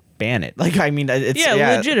 fucking ban it. Like I mean, it's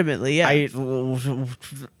legitimately. Yeah.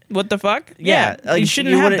 What the fuck? Yeah, like, you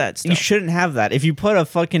shouldn't have that stuff. You shouldn't have that. If you put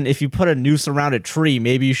a noose around a tree,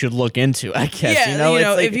 maybe you should look into it, I guess. Yeah,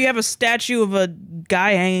 like, if you have a statue of a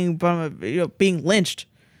guy hanging from being lynched,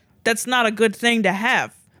 that's not a good thing to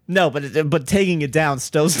have. No, but taking it down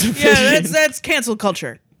stows division. Yeah, that's cancel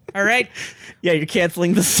culture. All right. Yeah, you're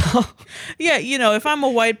canceling the song. Yeah, if I'm a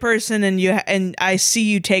white person and I see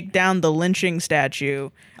you take down the lynching statue,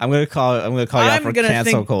 I'm gonna call you out for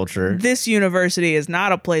cancel culture. This university is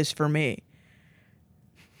not a place for me.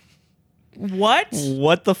 What?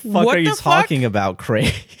 What the fuck are you talking about,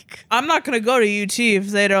 Craig? I'm not gonna go to UT if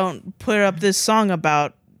they don't put up this song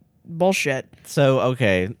about bullshit. So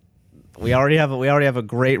okay, we already have a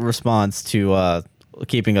great response to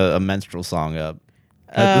keeping a menstrual song up.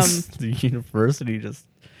 The university just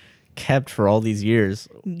kept for all these years.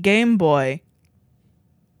 Game Boy.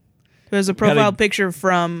 There's a profile picture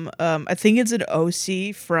from I think it's an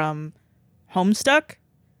OC from Homestuck.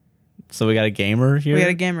 So we got a gamer here. We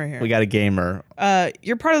got a gamer.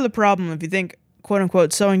 You're part of the problem if you think quote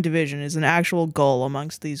unquote sowing division is an actual goal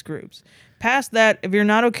amongst these groups. Past that, if you're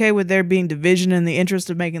not okay with there being division in the interest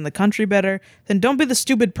of making the country better, then don't be the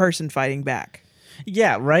stupid person fighting back.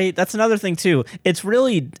 Yeah, right. That's another thing too. It's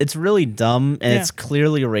really dumb and it's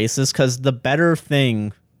clearly racist because the better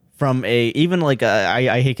thing from I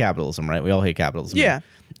hate capitalism, right? We all hate capitalism. Yeah.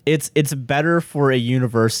 It's better for a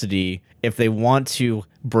university if they want to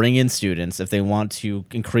bring in students, if they want to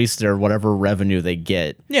increase their whatever revenue they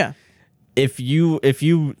get. Yeah. If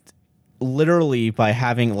you literally by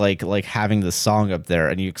having like having the song up there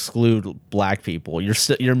and you exclude black people,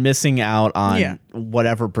 you're missing out on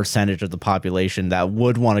whatever percentage of the population that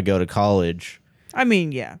would want to go to college. I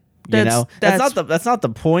mean, yeah. That's not the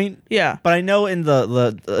point. Yeah. But I know in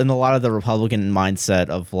in a lot of the Republican mindset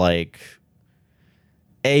of like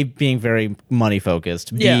A, being very money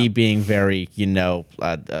focused, B, being very,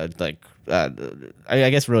 I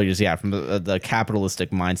guess really just, from the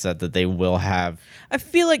capitalistic mindset that they will have. I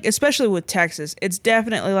feel like, especially with Texas, it's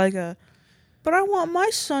definitely like but I want my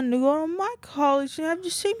son to go to my college and have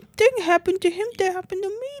the same thing happen to him that happened to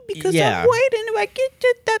me because I'm white. And if I get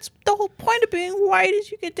that, that's the whole point of being white,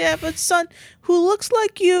 is you get to have a son who looks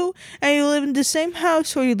like you and you live in the same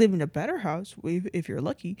house, or you live in a better house if you're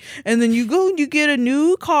lucky. And then you go and you get a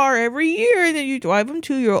new car every year, and then you drive him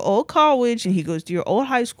to your old college and he goes to your old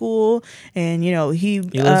high school, and he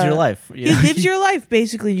lives your life. He lives your life,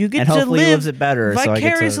 basically. You get to live he lives it better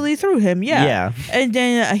vicariously through him. Yeah. And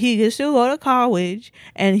then he gets to go to college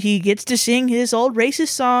and he gets to sing his old racist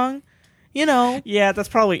song, Yeah,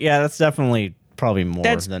 that's definitely probably more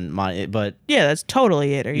than my, but yeah, that's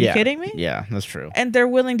totally it. Are you kidding me? Yeah, that's true. And they're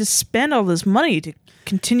willing to spend all this money to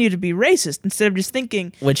continue to be racist instead of just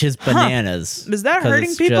thinking, which is bananas. Is that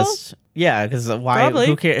hurting people? Because why? Probably.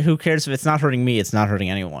 Who cares if it's not hurting me? It's not hurting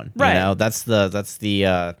anyone. Right. That's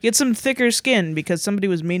the get some thicker skin because somebody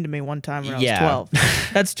was mean to me one time when I was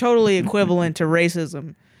 12. That's totally equivalent to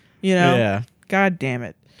racism. Yeah. God damn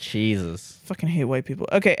it. Jesus. Fucking hate white people.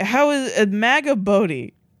 Okay, how is MAGA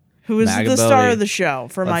Bodie, who is MAGA the star Bodie. of the show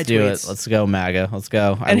for my tweets? Let's do it. Let's go, MAGA. Let's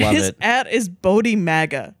go. I love his it. @ is Bodie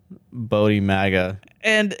MAGA. Bodie MAGA.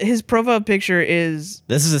 And his profile picture is...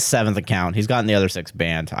 This is his 7th account. He's gotten the other 6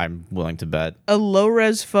 banned, I'm willing to bet. A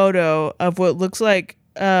low-res photo of what looks like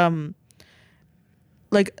a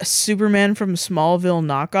Superman from Smallville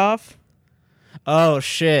knockoff. Oh,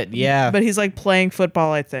 shit, yeah. But he's like playing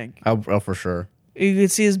football, I think. Oh, for sure. You can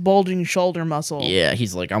see his bulging shoulder muscle. Yeah,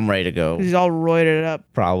 he's like, I'm ready to go. He's all roided up.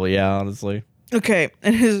 Probably, yeah, honestly. Okay,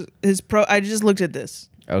 and his I just looked at this.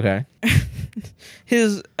 Okay.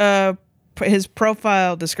 His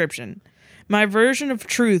profile description. My version of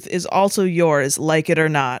truth is also yours, like it or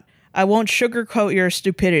not. I won't sugarcoat your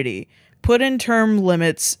stupidity. Put in term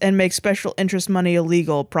limits and make special interest money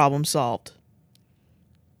illegal. Problem solved.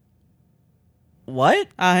 What?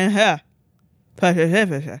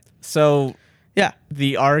 So, yeah.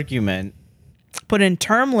 The argument... Put in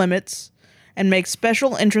term limits and make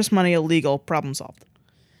special interest money illegal. Problem solved.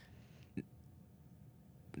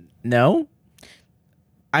 No?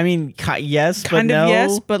 I mean, yes, but no. Kind of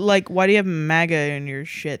yes, but why do you have MAGA in your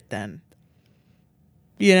shit then?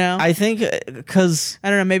 I think because... I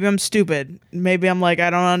don't know, maybe I'm stupid. Maybe I'm I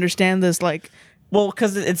don't understand this, Well,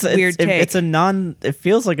 because it's weird take. It's a it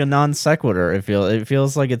feels like a non sequitur. It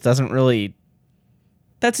feels like it doesn't really...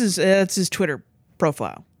 That's his Twitter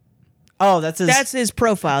profile. Oh, that's his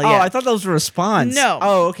profile, yeah. Oh, I thought that was a response. No.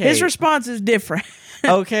 Oh, okay. His response is different.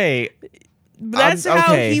 Okay. But that's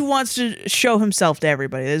how he wants to show himself to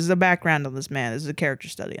everybody. There's a background on this man. There's a character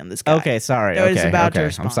study on this guy. Okay, sorry. That he's about to I'm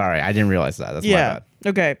respond. sorry. I didn't realize that. That's my bad.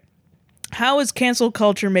 Okay. How is cancel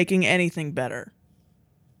culture making anything better?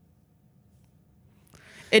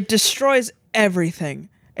 It destroys everything.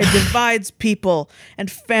 It divides people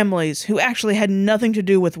and families who actually had nothing to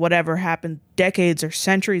do with whatever happened decades or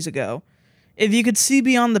centuries ago. If you could see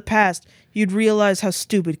beyond the past, you'd realize how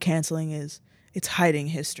stupid canceling is. It's hiding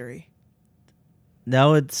history.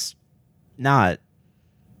 No, it's not.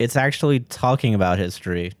 It's actually talking about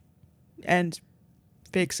history. And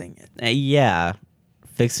fixing it. Yeah.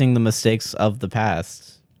 Fixing the mistakes of the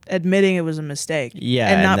past. Admitting it was a mistake. Yeah.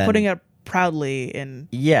 And not putting it proudly in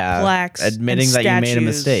plaques. Admitting and that statues. you made a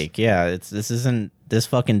mistake. Yeah. This isn't this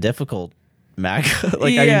fucking difficult, Mac.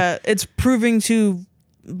 It's proving to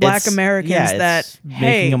Black Americans that,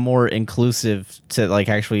 making them more inclusive to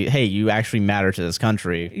actually, hey, you actually matter to this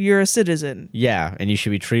country. You're a citizen. Yeah, and you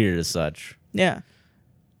should be treated as such. Yeah.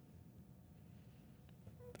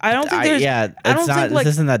 I don't think there's... this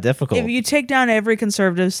isn't that difficult. If you take down every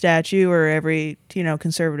conservative statue or every,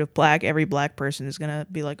 conservative plaque, every black person is going to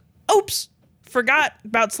be like, oops, forgot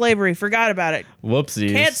about slavery, forgot about it.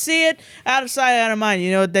 Whoopsies. Can't see it, out of sight, out of mind.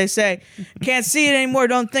 You know what they say. Can't see it anymore,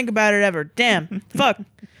 don't think about it ever. Damn, fuck.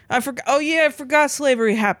 I forgot. Oh, yeah, I forgot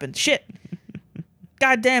slavery happened. Shit.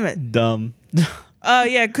 God damn it. Dumb.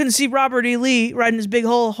 Yeah, couldn't see Robert E. Lee riding his big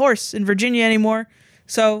old horse in Virginia anymore,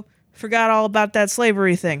 so forgot all about that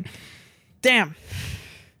slavery thing. Damn.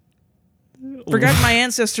 Forgot my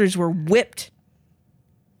ancestors were whipped.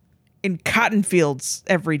 in cotton fields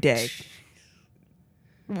every day.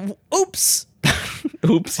 Oops.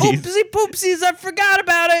 Oopsies. Oopsie poopsies, I forgot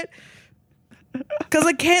about it. Because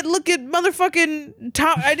I can't look at motherfucking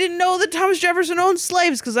I didn't know that Thomas Jefferson owned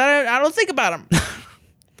slaves because I don't think about them.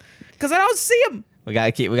 Because I don't see them. We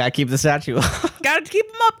gotta keep the statue. Gotta keep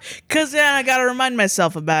them up. Because then I gotta remind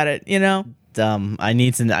myself about it, you know? I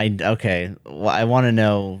need to. Okay. Well, I want to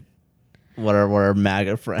know what our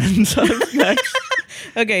MAGA friends are next.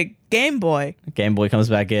 Okay, Game Boy. Game Boy comes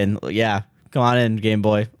back in. Yeah, come on in, Game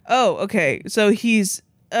Boy. Oh, okay. So he's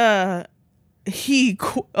Game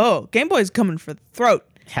Boy's coming for the throat.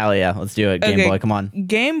 Hell yeah, let's do it, Game Boy. Come on.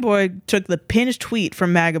 Game Boy took the pinned tweet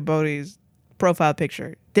from MAGA Bodie's profile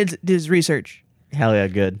picture. Did his research. Hell yeah,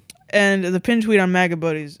 good. And the pinned tweet on MAGA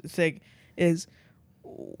Bodie's thing is,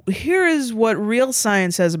 here is what real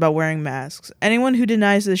science says about wearing masks. Anyone who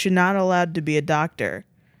denies this should not be allowed to be a doctor.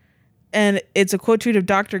 And it's a quote tweet of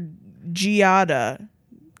Dr. Giada.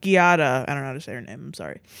 I don't know how to say her name. I'm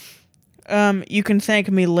sorry. You can thank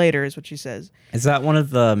me later is what she says. Is that one of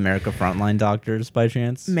the America Frontline doctors by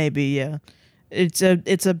chance? Maybe, yeah. It's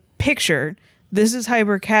a picture. This is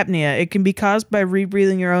hypercapnia. It can be caused by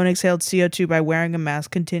rebreathing your own exhaled CO2 by wearing a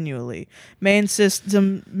mask continually. Main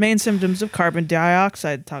symptoms of carbon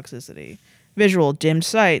dioxide toxicity. Visual, dim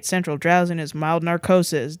sight, central drowsiness, mild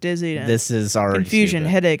narcosis, dizziness. This is already confusion,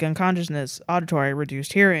 stupid. Headache, unconsciousness, auditory,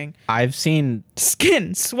 reduced hearing. I've seen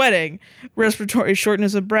Skin, sweating, respiratory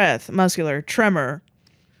shortness of breath, muscular, tremor,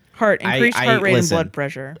 increased heart rate listen, and blood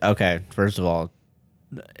pressure. Okay, first of all,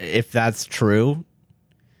 if that's true,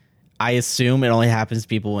 I assume it only happens to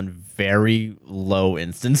people in very low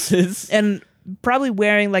instances. And probably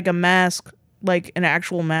wearing like a mask, like an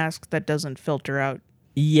actual mask that doesn't filter out.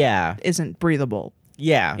 Yeah. Isn't breathable.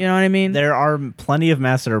 Yeah. You know what I mean? There are plenty of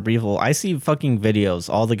masks that are breathable. I see fucking videos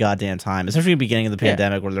all the goddamn time, especially at the beginning of the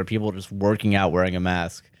pandemic, where there are people just working out wearing a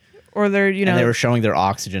mask. Or they're, and they were showing their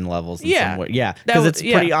oxygen levels. Yeah, because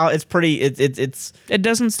it's pretty. It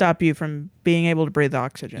doesn't stop you from being able to breathe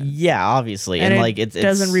oxygen. Yeah, obviously, and like it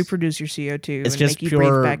doesn't reproduce your CO2. It's and just make pure, you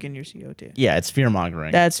breathe back in your CO2. Yeah, it's fear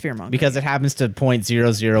mongering. That's fear mongering because it happens to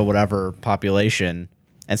 0.00 whatever population,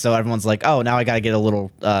 and so everyone's like, oh, now I got to get a little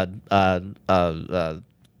not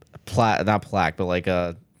plaque, but like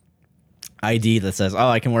a ID that says, oh,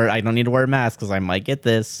 I don't need to wear a mask because I might get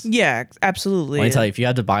this. Yeah, absolutely. Let me tell you, if you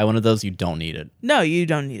had to buy one of those, you don't need it. No, you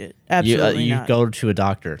don't need it. Absolutely you not. go to a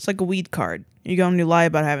doctor. It's like a weed card. You go and you lie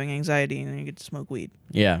about having anxiety, and then you get to smoke weed.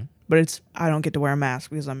 Yeah. But I don't get to wear a mask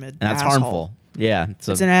because I'm an that's asshole. harmful. Yeah. It's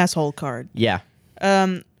an asshole card. Yeah.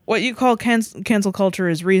 What you call cancel culture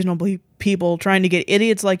is reasonable people trying to get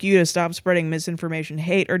idiots like you to stop spreading misinformation,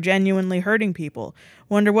 hate, or genuinely hurting people.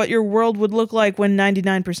 Wonder what your world would look like when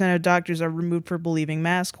 99% of doctors are removed for believing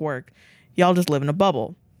mask work. Y'all just live in a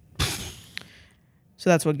bubble. So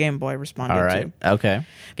that's what Game Boy responded to. All right. Okay.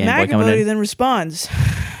 Game MAGA Boy coming Bodie in. then responds.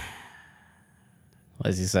 What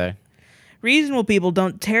does he say? Reasonable people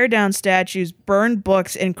don't tear down statues, burn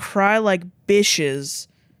books, and cry like bishes.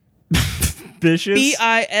 Bishes?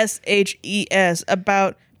 B-I-S-H-E-S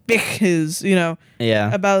about bitches,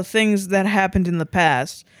 Yeah. about things that happened in the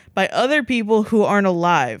past by other people who aren't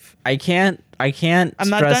alive. I'm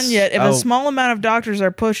not done yet. If a small amount of doctors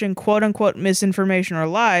are pushing quote-unquote misinformation or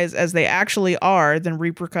lies, as they actually are, then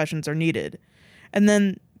repercussions are needed. And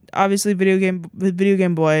then, obviously, Video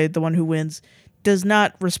Game Boy, the one who wins, does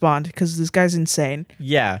not respond because this guy's insane.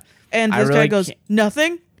 Yeah. And this guy goes,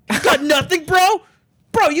 nothing? You got nothing, bro?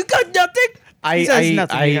 Bro, you got nothing? He says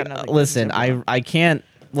nothing. You got nothing. Listen, I can't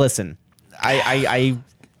listen. I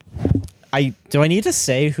do I need to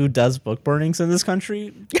say who does book burnings in this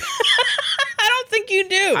country? I don't think you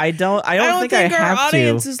do. I don't think I have our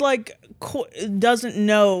audience to. is like doesn't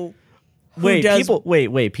know who wait, does.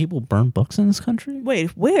 People burn books in this country?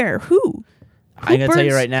 Wait, where? Who I'm gonna tell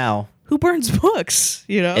you right now. Who burns books?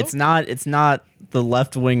 It's not the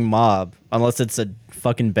left-wing mob unless it's a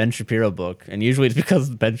fucking Ben Shapiro book, and usually it's because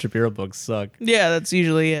the Ben Shapiro books suck. Yeah, that's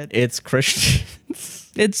usually it. It's Christians.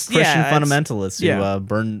 It's Christian fundamentalists who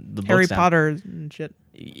burn the books Harry down. Potter and shit.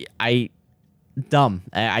 Dumb.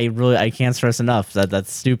 I can't stress enough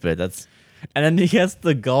that's stupid. And then he has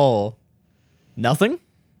the goal. Nothing.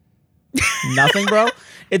 Nothing, bro.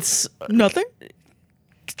 It's nothing.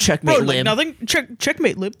 Checkmate, bro, lib. Nothing.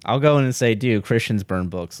 Checkmate, lib. I'll go in and say, dude, Christians burn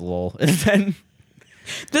books, lol. And then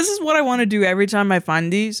this is what I want to do every time I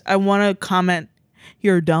find these. I want to comment,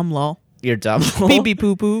 "You're dumb, lol." You're dumb, lol. Pee pee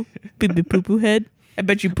poo poo, pee pee poo poo head. I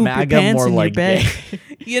bet you poop MAGA your pants more in like your bed.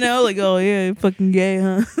 gay. Like, oh yeah, you're fucking gay,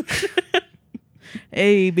 huh?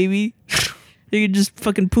 Hey, baby, you can just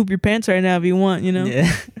fucking poop your pants right now if you want.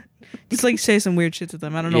 Yeah. Just like say some weird shit to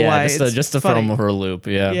them. I don't know why. Just to throw them for a loop.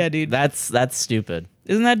 Yeah. Yeah, dude. That's stupid.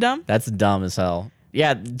 Isn't that dumb? That's dumb as hell.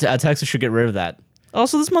 Yeah, Texas should get rid of that.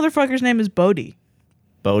 Also, this motherfucker's name is Bodie.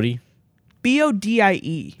 Bodie?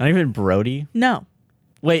 Bodie. Not even Brody? No.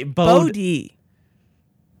 Wait, Bodie.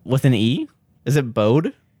 With an E? Is it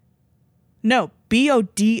Bode? No,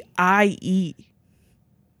 Bodie.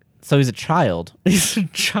 So he's a child. He's a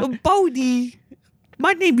child. Bodie.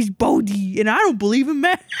 My name is Bodie, and I don't believe in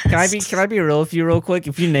math. Can I be real with you real quick?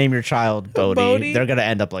 If you name your child Bodie, they're gonna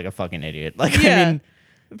end up like a fucking idiot. Like, yeah, I mean,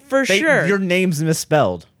 for sure. Your name's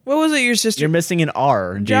misspelled. What was it? Your sister? You're missing an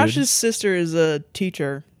R, dude. Josh's sister is a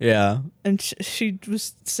teacher. Yeah. And she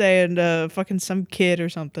was saying fucking some kid or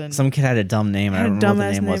something. Some kid had a dumb name. I don't remember what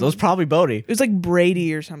the name was. It was probably Bodie. It was like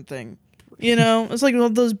Brady or something. You know? It's like all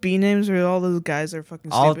those B names where all those guys are fucking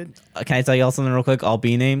stupid. Can I tell you all something real quick? All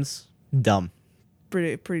B names, dumb.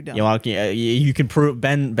 Pretty dumb. You can prove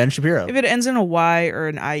Ben Shapiro. If it ends in a Y or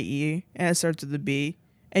an IE and it starts with a B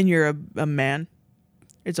and you're a man,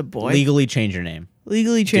 it's a boy. Legally change your name.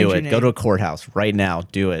 Legally change your name. Go to a courthouse right now.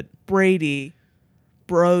 Do it. Brody.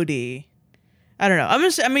 I don't know. I'm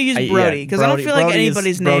gonna use Brody because I don't feel like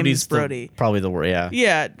anybody's name is Brody. Probably the word. Yeah.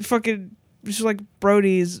 Yeah. Fucking. She's like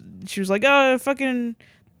Brody's. She was like, oh, fucking.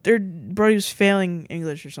 Brody was failing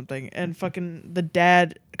English or something, and fucking the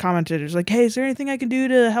dad commented, "Was like, hey, is there anything I can do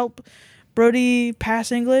to help Brody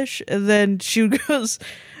pass English?" And then she goes,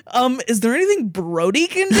 "Is there anything Brody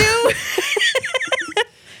can do?"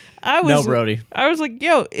 No, Brody. I was like,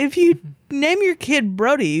 yo, if you name your kid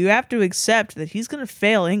Brody, you have to accept that he's gonna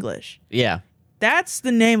fail English. Yeah. That's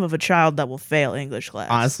the name of a child that will fail English class.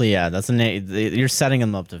 Honestly, yeah, that's a name. You're setting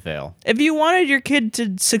them up to fail. If you wanted your kid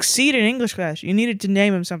to succeed in English class, you needed to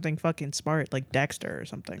name him something fucking smart, like Dexter or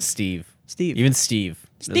something. Steve. Even Steve.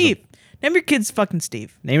 Name your kids fucking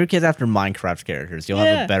Steve. Name your kids after Minecraft characters. You'll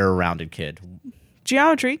have a better rounded kid.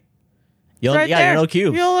 Geometry. You'll know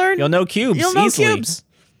cubes. You'll know cubes easily. Cubes.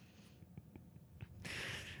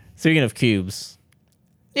 Speaking of cubes.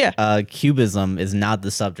 Yeah. Cubism is not the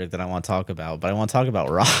subject that I want to talk about, but I want to talk about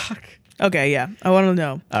rock. Okay, yeah. I want to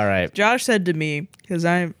know. All right. Josh said to me, because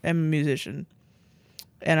I am a musician,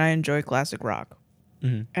 and I enjoy classic rock,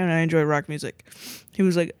 and I enjoy rock music. He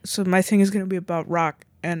was like, so my thing is going to be about rock,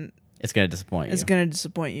 and it's going to disappoint you. It's going to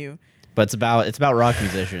disappoint you. But it's about rock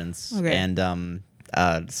musicians. Okay. And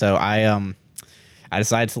so I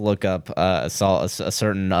decided to look up a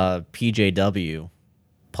certain PJW,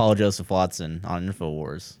 Paul Joseph Watson, on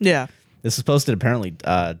InfoWars. Yeah. This was posted apparently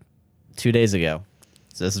 2 days ago.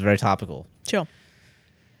 So this is very topical. Chill.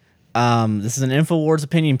 This is an InfoWars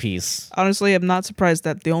opinion piece. Honestly, I'm not surprised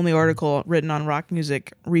that the only article written on rock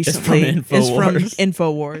music recently is from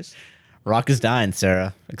InfoWars. Rock is dying,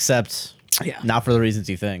 Sarah. Except not for the reasons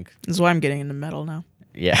you think. That's why I'm getting into metal now.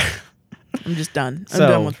 Yeah. I'm just done. I'm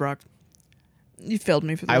done with rock. You failed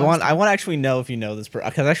me for that. I want to actually know if you know this,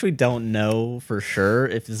 because I actually don't know for sure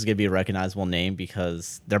if this is gonna be a recognizable name,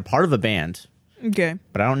 because they're part of a band. Okay.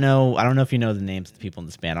 But I don't know if you know the names of the people in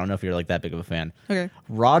this band. I don't know if you're like that big of a fan. Okay.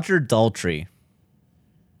 Roger Daltrey.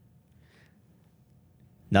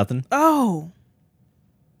 Nothing? Oh.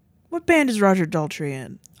 What band is Roger Daltrey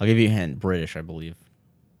in? I'll give you a hint. British, I believe.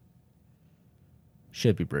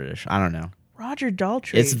 Should be British. I don't know. Roger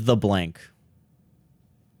Daltrey. It's the blank.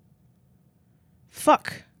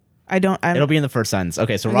 Fuck. It'll be in the first sentence.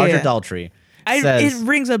 Okay, so Roger Daltrey says... It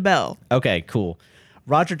rings a bell. Okay, cool.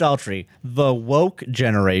 Roger Daltrey, the woke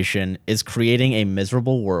generation is creating a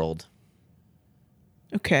miserable world.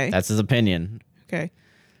 Okay. That's his opinion. Okay.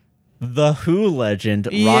 The Who legend,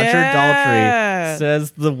 Roger Daltrey,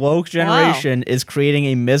 says the woke generation is creating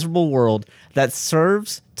a miserable world that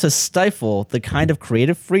serves to stifle the kind of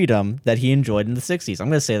creative freedom that he enjoyed in the 60s. I'm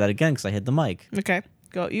going to say that again because I hit the mic. Okay.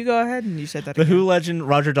 You go ahead and you said that again. The Who legend,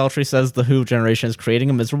 Roger Daltrey, says the Who generation is creating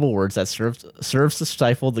a miserable world that serves to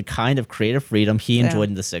stifle the kind of creative freedom he enjoyed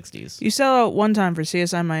in the 60s. You sell out one time for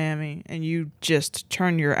CSI Miami and you just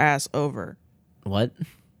turn your ass over. What?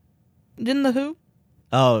 Didn't the Who?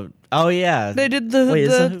 Oh yeah. They did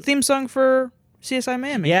the theme song for CSI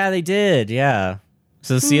Miami. Yeah, they did. Yeah.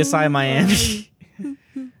 So CSI Miami.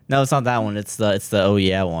 No, it's not that one. It's the oh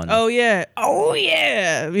yeah one. Oh yeah.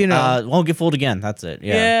 You know. Won't Get Fooled Again. That's it.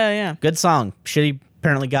 Yeah. Yeah. Good song. Shitty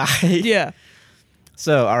apparently guy. Yeah.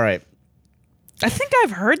 So all right. I think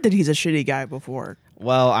I've heard that he's a shitty guy before.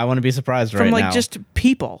 Well, I want to be surprised right now. From just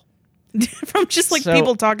people. From just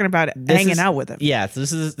people talking about it, hanging out with him. Yeah, so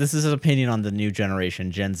this is an opinion on the new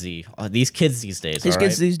generation, Gen Z. These kids these days. These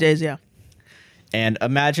kids these days, yeah. And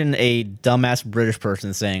imagine a dumbass British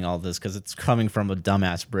person saying all this, because it's coming from a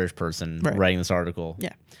dumbass British person writing this article.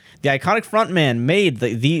 Yeah. The iconic frontman made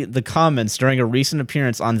the comments during a recent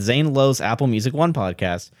appearance on Zane Lowe's Apple Music One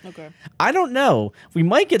podcast. Okay. I don't know. We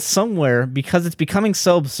might get somewhere because it's becoming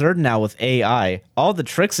so absurd now with AI, all the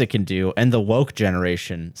tricks it can do, and the woke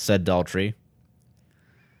generation, said Daltrey.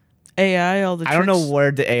 AI, all the tricks? I don't know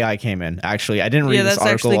where the AI came in, actually. I didn't read this article.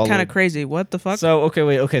 Yeah, that's actually kind of crazy. What the fuck? So,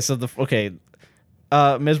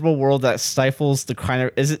 miserable world that stifles the kind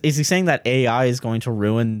of... Is he saying that AI is going to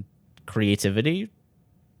ruin creativity?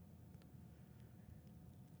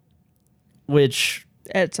 Which...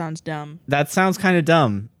 It sounds dumb. That sounds kind of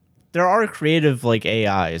dumb. There are creative, like,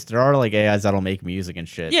 AIs. There are, like, AIs that'll make music and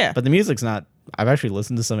shit. Yeah. But the music's not... I've actually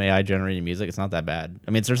listened to some AI-generated music. It's not that bad.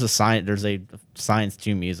 I mean, there's a science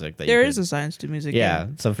to music. There is a science to music. Yeah.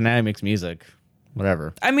 So Fnatic makes music.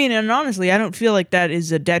 Whatever. I mean, and honestly, I don't feel like that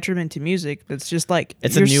is a detriment to music. It's just like...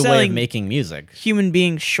 It's a new way of making music. Human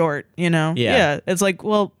beings short, you know? Yeah. It's like,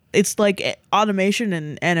 well, it's like automation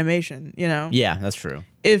and animation, you know? Yeah, that's true.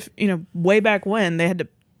 If, way back when they had to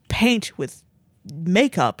paint with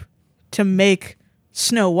makeup to make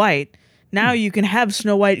Snow White, now you can have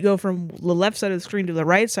Snow White go from the left side of the screen to the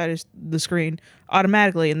right side of the screen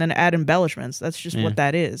automatically and then add embellishments. That's just what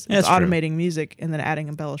that is. It's automating music and then adding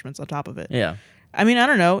embellishments on top of it. Yeah. I mean, I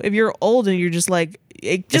don't know. If you're old and you're just like,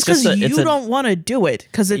 just because you don't want to do it,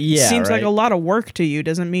 because it seems like a lot of work to you,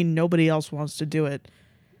 doesn't mean nobody else wants to do it.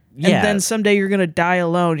 Yeah. And then someday you're going to die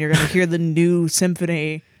alone. You're going to hear the new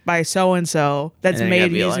symphony by so-and-so that's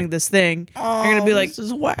made using this thing. Oh, you're going to be like, this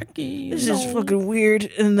is wacky. This is fucking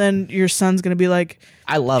weird. And then your son's going to be like,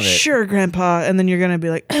 I love it. Sure, Grandpa. And then you're going to be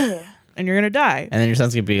like, ugh, and you're going to die. And then your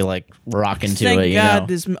son's going to be like rocking to Thank it, you God know?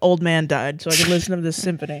 this old man died so I could listen to this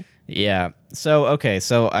symphony. Yeah. So, okay.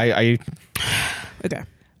 So I Okay.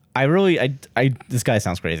 This guy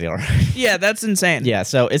sounds crazy, all right? Yeah, that's insane. Yeah,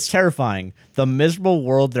 so it's terrifying. The miserable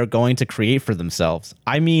world they're going to create for themselves.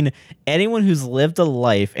 I mean, anyone who's lived a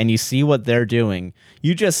life and you see what they're doing,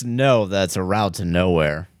 you just know that it's a route to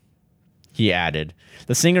nowhere, he added.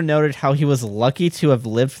 The singer noted how he was lucky to have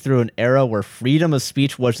lived through an era where freedom of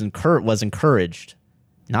speech was encouraged,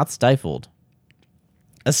 not stifled.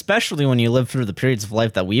 Especially when you live through the periods of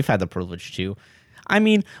life that we've had the privilege to. I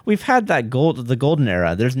mean, we've had the golden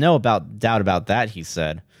era. There's no doubt about that, he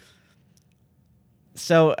said.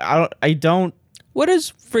 So I don't. What does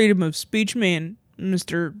freedom of speech mean,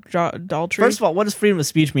 Mr. Daltrey? First of all, what does freedom of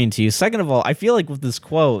speech mean to you? Second of all, I feel like with this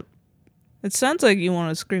quote, it sounds like you want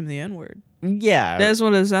to scream the N-word. Yeah, that's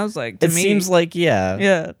what it sounds like to me. It seems like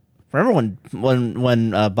yeah. Remember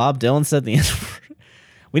when Bob Dylan said the N-word?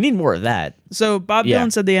 We need more of that. So Bob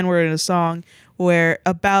Dylan said the N-word in a song where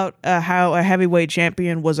about how a heavyweight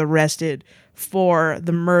champion was arrested for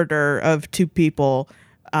the murder of two people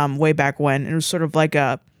way back when. It was sort of like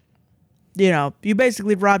you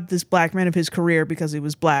basically robbed this black man of his career because he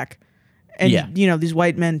was black. And, these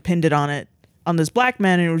white men pinned it on this black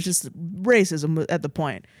man, and it was just racism at the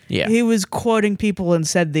point. Yeah. He was quoting people and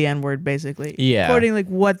said the N-word, basically. Yeah. Quoting, like,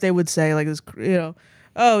 what they would say, like,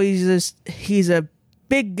 this, he's a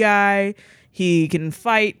big guy, he can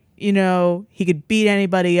fight, he could beat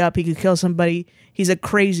anybody up, he could kill somebody, he's a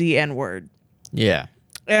crazy N-word. Yeah.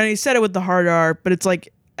 And he said it with the hard R, but it's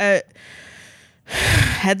like, at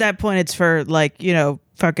that point, it's for, like,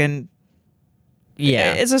 fucking...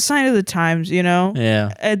 Yeah. It's a sign of the times,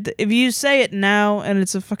 Yeah. If you say it now and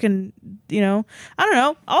it's a fucking, I don't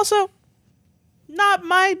know. Also, not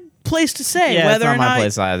my place to say whether it's not or my not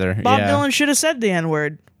place either. Bob Dylan should have said the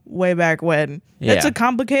N-word way back when. Yeah. It's a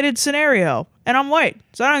complicated scenario, and I'm white,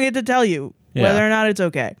 so I don't get to tell you whether or not it's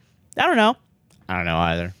okay. I don't know. I don't know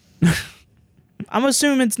either. I'm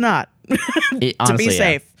assuming it's not to honestly, be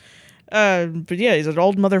safe. But yeah, he's an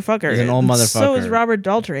old motherfucker. He's an old motherfucker. So is Robert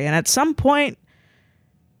Daltrey, and at some point,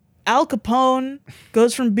 Al Capone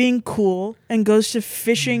goes from being cool and goes to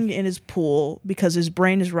fishing in his pool because his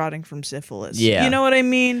brain is rotting from syphilis. Yeah. You know what I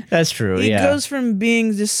mean? That's true, He goes from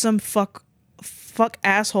being just some fuck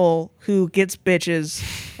asshole who gets bitches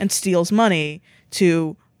and steals money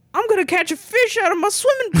to, I'm going to catch a fish out of my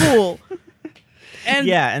swimming pool.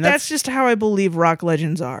 And that's just how I believe rock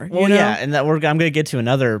legends are. Well, yeah, and I'm going to get to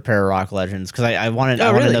another pair of rock legends because I want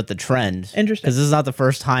to note the trend. Interesting. Because this is not the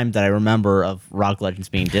first time that I remember of rock legends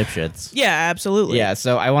being dipshits. Yeah, absolutely. Yeah,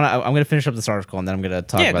 so I'm going to finish up this article and then I'm going to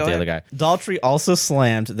talk about the other guy. Daltrey also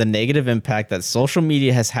slammed the negative impact that social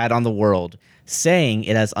media has had on the world, saying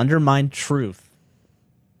it has undermined truth.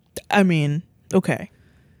 I mean, okay.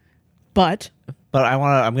 But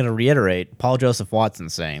I'm going to reiterate Paul Joseph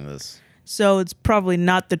Watson saying this. So it's probably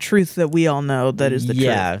not the truth that we all know that is the truth.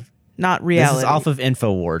 Yeah. not reality. This is off of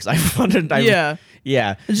InfoWars.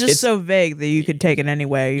 Yeah. It's just so vague that you could take it any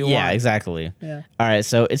way you want. Yeah, exactly. Yeah. All right,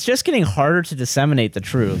 so it's just getting harder to disseminate the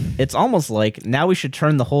truth. It's almost like now we should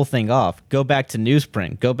turn the whole thing off, go back to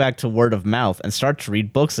newsprint, go back to word of mouth, and start to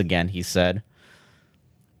read books again, he said.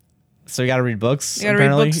 So you gotta read books,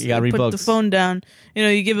 apparently? You gotta read books. Put the phone down.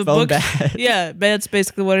 You give a Phone book. bad. Yeah, that's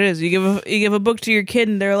basically what it is. You give a book to your kid,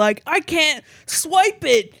 and they're like, I can't swipe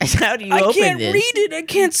it. How do you open I can't this? read it. I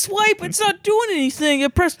can't swipe. It's not doing anything. I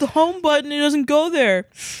press the home button. It doesn't go there.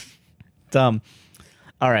 Dumb.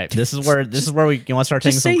 All right, this is where you want to start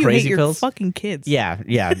taking Just say some you crazy hate pills. your fucking kids. Yeah.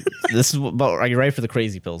 But are you ready for the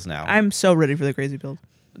crazy pills now? I'm so ready for the crazy pills.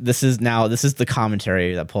 This is the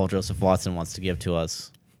commentary that Paul Joseph Watson wants to give to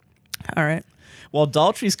us. All right. While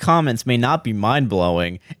Daltrey's comments may not be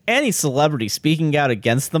mind-blowing, any celebrity speaking out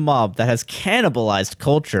against the mob that has cannibalized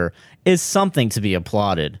culture is something to be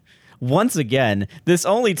applauded. Once again, this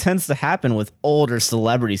only tends to happen with older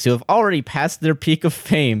celebrities who have already passed their peak of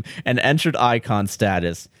fame and entered icon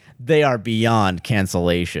status. They are beyond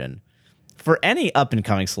cancellation. For any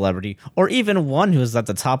up-and-coming celebrity, or even one who is at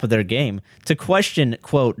the top of their game, to question,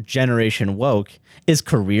 quote, Generation Woke is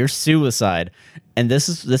career suicide. And this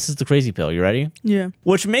is the crazy pill. You ready? Yeah.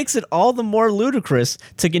 Which makes it all the more ludicrous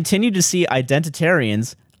to continue to see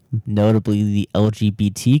identitarians, notably the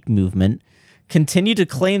LGBT movement, continue to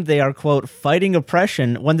claim they are, quote, fighting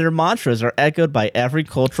oppression when their mantras are echoed by every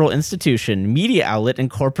cultural institution, media outlet, and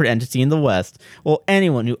corporate entity in the West, while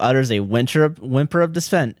anyone who utters a whimper of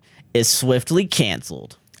dissent is swiftly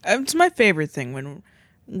canceled. It's my favorite thing when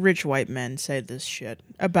rich white men say this shit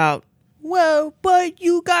about, well, but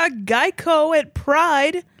you got Geico at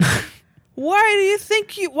Pride. Why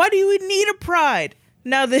do you need a Pride?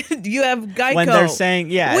 Now that you have Geico. When they're saying,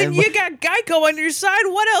 yeah. When you got Geico on your side,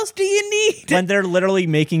 what else do you need? When they're literally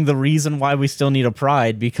making the reason why we still need a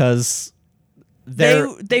Pride because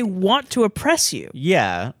they want to oppress you.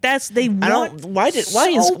 Yeah. Why is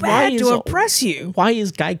oppress you? Why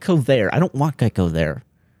is Geico there? I don't want Geico there.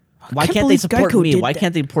 Why can't they support me? Why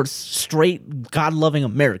can't they support straight, God-loving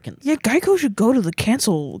Americans? Yeah, Geico should go to the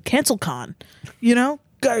cancel con.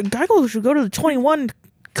 Geico should go to the 21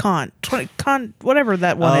 con, whatever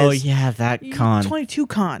that one is. Oh yeah, that con. 22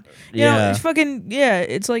 con. Yeah. It's fucking, yeah,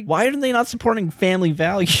 it's like, why are they not supporting family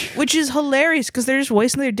value? Which is hilarious because they're just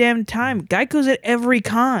wasting their damn time. Geico's at every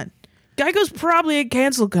con. Geico's probably at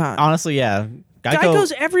cancel con. Honestly, yeah.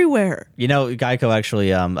 Geico's everywhere. Geico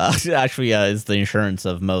actually is the insurance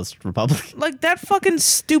of most Republicans. Like, that fucking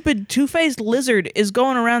stupid two-faced lizard is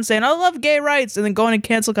going around saying, I love gay rights, and then going to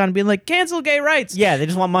CancelCon and being like, cancel gay rights. Yeah, they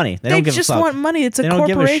just want money. They don't give a fuck. They just want money. It's a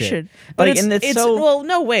corporation. But well,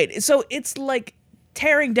 no, wait. So it's like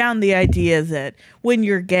tearing down the idea that when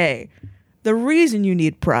you're gay, the reason you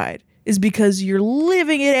need pride is because you're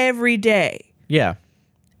living it every day. Yeah.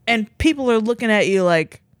 And people are looking at you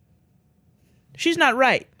like, she's not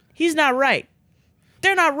right. He's not right.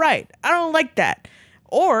 They're not right. I don't like that.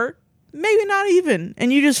 Or maybe not even.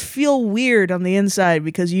 And you just feel weird on the inside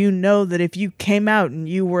because you know that if you came out and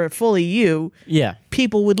you were fully you, yeah,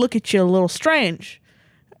 people would look at you a little strange.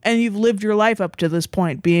 And you've lived your life up to this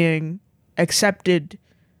point being accepted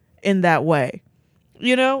in that way.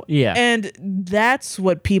 Yeah. And that's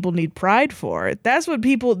what people need pride for. That's what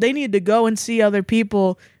they need to go and see other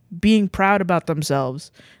people being proud about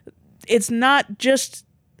themselves. It's not just,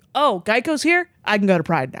 oh, Geico's here? I can go to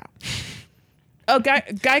Pride now. Oh,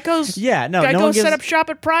 Geico's Geico set up shop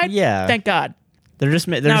at Pride? Yeah. Thank God. They're just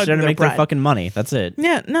there to make their fucking money. That's it.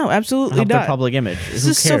 Yeah, no, absolutely not. Their public image. This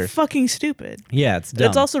is so fucking stupid. Yeah, it's dumb.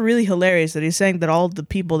 It's also really hilarious that he's saying that all the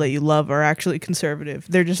people that you love are actually conservative.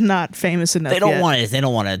 They're just not famous enough. They don't want it. They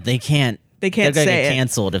don't want it. They can't. They can't say say get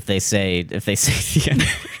canceled if they say the end.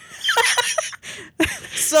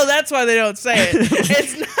 So that's why they don't say it.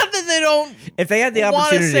 It's not that they don't. If they had the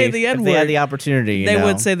opportunity, say the N-word, if they had the opportunity, they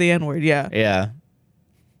would say the N-word. Yeah. Yeah.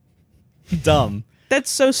 Dumb. That's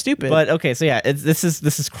so stupid. But okay, so yeah, this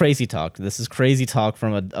is crazy talk. This is crazy talk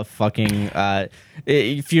from a fucking.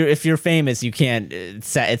 If you're famous, you can't. It's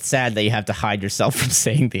sad that you have to hide yourself from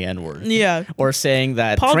saying the N-word. Yeah. Or saying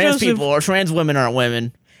that people or trans women aren't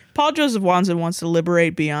women. Paul Joseph Watson wants to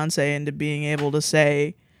liberate Beyonce into being able to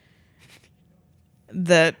say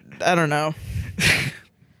that, I don't know.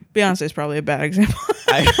 Beyonce's probably a bad example.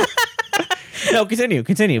 No, continue,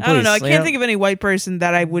 please. I don't know. I can't think of any white person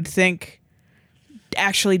that I would think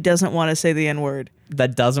actually doesn't want to say the N-word.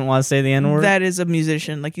 That doesn't want to say the N-word? That is a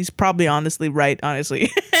musician. Like, he's probably honestly right, honestly.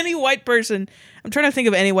 Any white person, I'm trying to think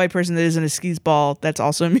of any white person that isn't a skis ball that's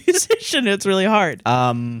also a musician. It's really hard.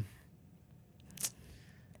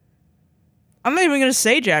 I'm not even gonna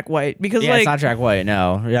say Jack White because Yeah, it's not Jack White.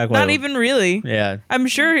 No, Jack White. not even really. Yeah, I'm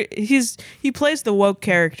sure he plays the woke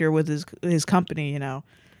character with his company. You know,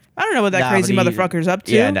 I don't know what that crazy motherfucker's up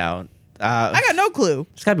to. Yeah, no. I got no clue.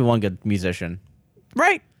 There's gotta be one good musician.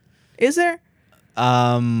 Right? Is there?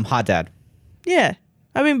 Hot Dad. Yeah.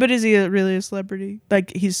 I mean, but is he really a celebrity?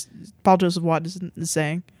 Like he's Paul Joseph Watson is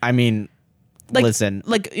saying. I mean, listen.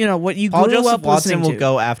 Like, you know, what you Paul grew Joseph up Watson listening will to.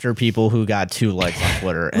 go after people who got 2 likes on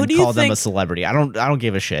Twitter and do you call them think- a celebrity. I don't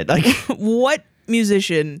give a shit. Like, What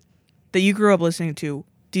musician that you grew up listening to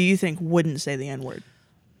do you think wouldn't say the N-word?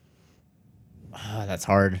 that's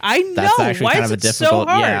hard. I That's know. actually Why kind is of a it so difficult.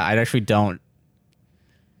 hard? Yeah, I actually don't.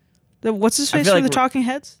 What's his I face feel from like the Talking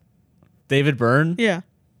Heads? David Byrne? Yeah.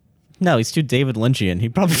 No, he's too David Lynchian.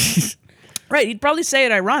 He'd probably Right, he'd probably say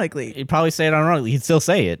it ironically. say it ironically. He'd still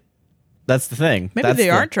say it. That's the thing. Maybe That's they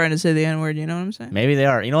aren't trying to say the N-word, you know what I'm saying? Maybe they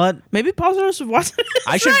are. You know what? Maybe Paul Joseph Watson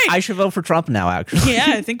is I should vote for Trump now. Actually, Yeah,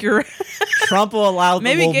 I think you're right. Trump will allow.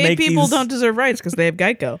 Maybe will gay make people these, don't deserve rights because they have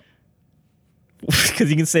Geico. because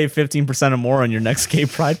you can save 15% or more on your next gay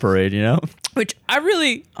pride parade. You know? Which I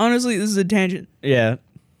really, honestly, this is a tangent. Yeah.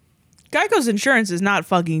 Geico's insurance is not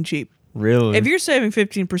fucking cheap. Really? If you're saving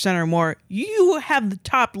 15% or more, you have the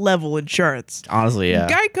top level insurance. Honestly, yeah.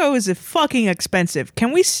 Geico is fucking expensive.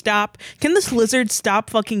 Can we stop? Can this lizard stop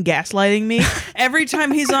fucking gaslighting me? Every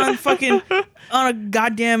time he's on a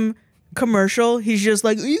goddamn commercial, he's just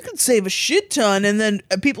like, you can save a shit ton. And then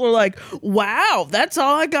people are like, wow, that's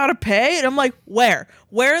all I gotta pay? And I'm like, where?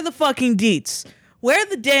 Where are the fucking deets? Where are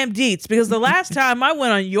the damn deets? Because the last time I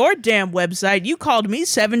went on your damn website, you called me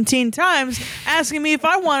 17 times asking me if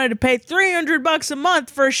I wanted to pay $300 a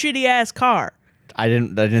month for a shitty ass car. I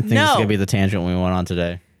didn't think this was gonna be the tangent we went on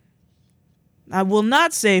today. I will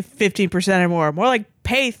not say 15% or more. More like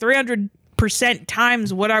pay 300%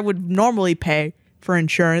 times what I would normally pay for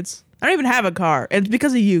insurance. I don't even have a car. And it's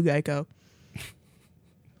because of you, Geico.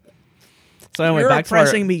 So anyway, You're back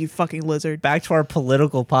oppressing me, you fucking lizard. Back to our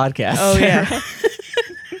political podcast. Oh, yeah.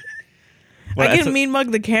 Well, I can mean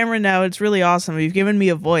mug the camera now. It's really awesome. You've given me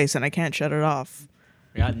a voice, and I can't shut it off.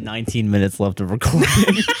 We got 19 minutes left of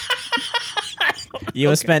recording. You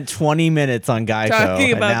have spent 20 minutes on Geico,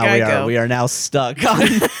 Talking about and now Geico. we are now stuck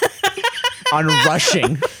on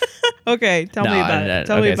rushing. Okay, tell me about it.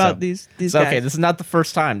 Tell me about these guys. Okay, this is not the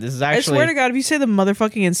first time. This is actually. I swear to God, if you say the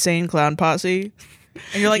motherfucking insane clown posse,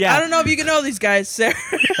 and you're like, Yeah. I don't know if you can know these guys, Sarah.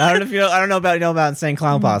 I don't know about Insane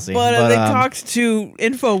Clown Posse, But they talked to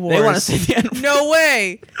Infowars. They want to say the N-word. No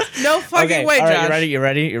way. No fucking Okay, way, all right, Josh. you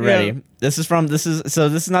ready? You're ready. This is not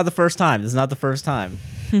the first time. This is not the first time.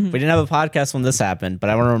 We didn't have a podcast when this happened, but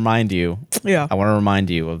I want to remind you. Yeah. I want to remind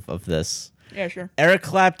you of this. Yeah, sure. Eric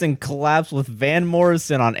Clapton collabs with Van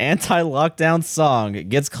Morrison on anti-lockdown song. It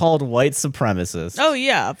gets called white supremacist. Oh,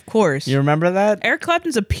 yeah, of course. You remember that? Eric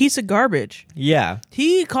Clapton's a piece of garbage. Yeah.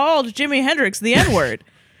 He called Jimi Hendrix the N-word.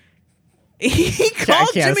 He called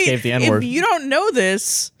can't Jimi. escape the N-word. If you don't know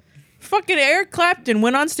this, fucking Eric Clapton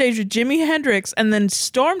went on stage with Jimi Hendrix and then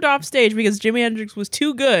stormed off stage because Jimi Hendrix was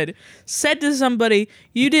too good. Said to somebody,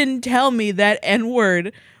 "You didn't tell me that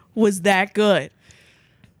N-word was that good."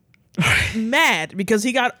 Mad because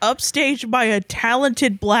he got upstaged by a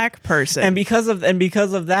talented black person. And because of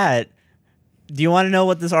that, do you want to know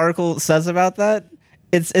what this article says about that?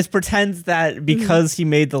 It pretends that because he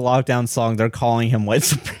made the lockdown song, they're calling him white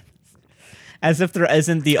supremacist. As if there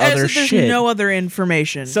isn't the other if there's shit. no other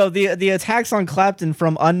information. So the attacks on Clapton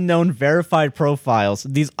from unknown verified profiles.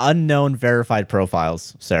 These unknown verified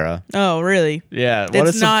profiles, Sarah. Oh, really? Yeah.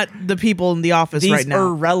 It's not the people in the office these right now.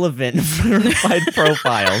 irrelevant verified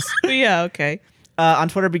profiles. Yeah, okay. On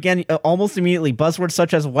Twitter began almost immediately buzzwords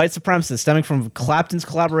such as white supremacist stemming from Clapton's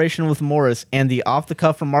collaboration with Morris and the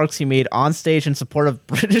off-the-cuff remarks he made on stage in support of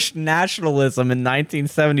British nationalism in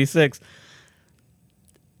 1976.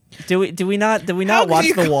 Do we not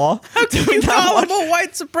watch The Wall? How can you call him a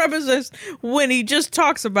white supremacist when he just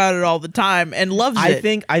talks about it all the time and loves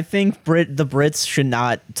it? I think the Brits should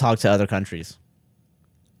not talk to other countries.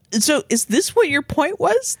 So is this what your point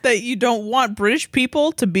was? That you don't want British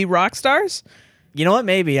people to be rock stars? You know what?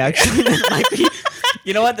 Maybe actually, this might be.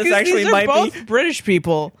 You know what? This actually these are might both be. British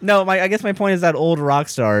people. No, I guess my point is that old rock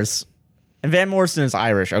stars, and Van Morrison is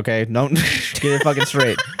Irish. Okay, don't get it fucking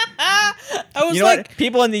straight. I was You know like, what?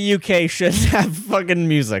 People in the UK should have fucking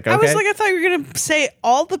music. Okay. I was like, I thought you were gonna say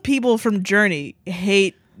all the people from Journey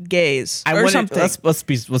hate gays or something. Let's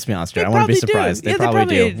be honest here. They I wouldn't be probably surprised. do. They Yeah,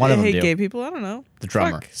 probably do. One of them hate do. gay people. I don't know. The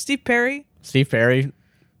drummer. Fuck. Steve Perry. Steve Perry.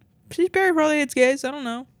 Steve Perry probably hates gays. I don't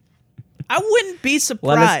know. I wouldn't be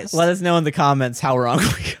surprised. Let us know in the comments how wrong we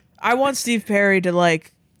are. I want Steve Perry to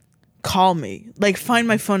call me. Like, find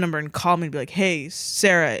my phone number and call me and be like, hey,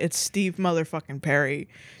 Sarah, it's Steve motherfucking Perry.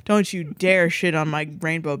 Don't you dare shit on my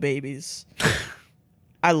rainbow babies.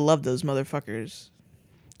 I love those motherfuckers.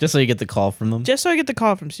 Just so you get the call from them? Just so I get the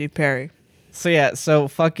call from Steve Perry. So, yeah, so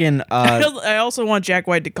fucking... I also want Jack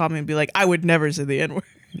White to call me and be like, I would never say the N-word.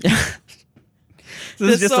 So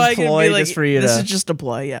this is just a ploy just for you This is just a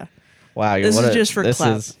ploy, yeah. Wow. This is just for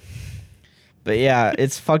clout. But yeah,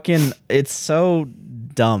 it's fucking... It's so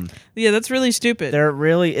dumb. Yeah, that's really stupid. They're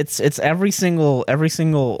really... It's every single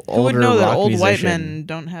older Who would know that old musician. white men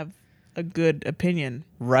don't have a good opinion?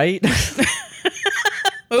 Right?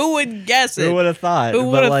 Who would guess it? Who would have thought? Who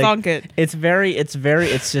would have thunk it? It's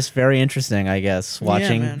just very interesting, I guess,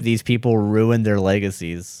 watching these people ruin their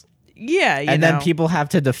legacies. Yeah, and then people have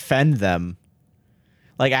to defend them.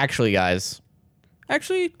 Like, actually, guys.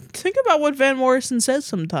 Actually, think about what Van Morrison says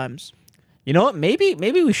sometimes. You know what? Maybe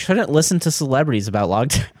we shouldn't listen to celebrities about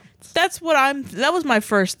lockdowns. That was my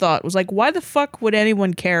first thought. Was like, why the fuck would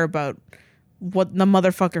anyone care about what the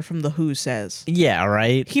motherfucker from The Who says? Yeah,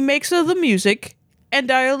 right? He makes the music, and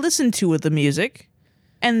I listen to the music,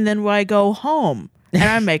 and then I go home, and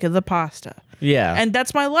I make the pasta. Yeah. And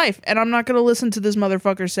that's my life, and I'm not going to listen to this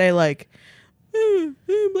motherfucker say, like,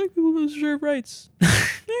 black people don't deserve rights.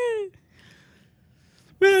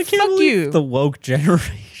 Man, I can't believe the woke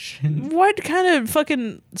generation. What kind of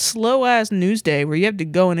fucking slow-ass news day where you have to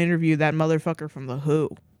go and interview that motherfucker from The Who?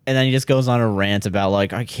 And then he just goes on a rant about,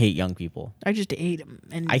 like, I hate young people. I just hate him.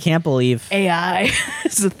 And I can't believe... AI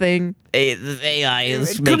is the thing. AI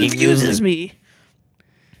is it making confuses me.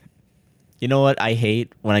 You know what I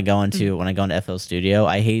hate when I go into FL Studio?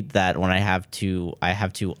 I hate that when I have to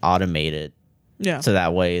automate it. Yeah. So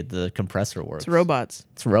that way the compressor works. It's robots.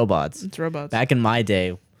 It's robots. Back in my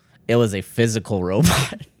day, it was a physical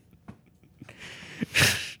robot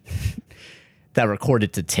that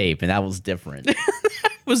recorded to tape, and that was different.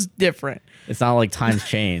 That was different. It's not like times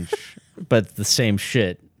change, but it's the same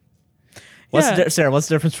shit. Sarah, what's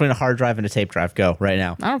the difference between a hard drive and a tape drive? Go right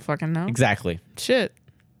now. I don't fucking know. Exactly. Shit.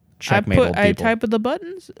 Checkmate, old people. I type the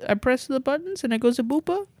buttons, I press the buttons, and it goes to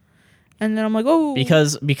boopa. And then I'm like, oh,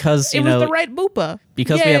 because it was the right boopa.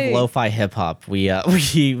 Because Yay. we have lo-fi hip hop, we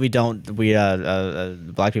don't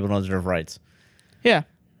black people don't deserve rights. Yeah,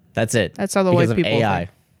 that's it. That's how the because white people AI. think.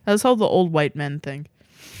 That's how the old white men think.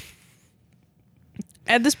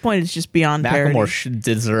 At this point, it's just beyond parody. Macklemore should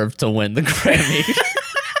deserve to win the Grammy.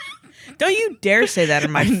 Don't you dare say that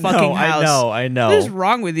in my fucking house. I know. What is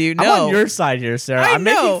wrong with you? No. I'm on your side here, Sarah. I'm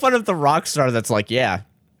making fun of the rock star that's like, yeah.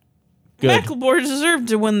 Good. Macklemore deserved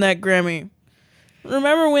to win that Grammy.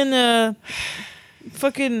 Remember when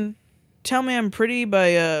fucking Tell Me I'm Pretty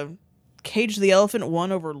by Cage the Elephant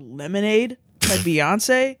won over Lemonade by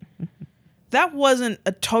Beyonce? That wasn't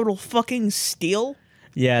a total fucking steal?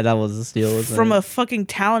 Yeah, that was a steal, wasn't From it? a fucking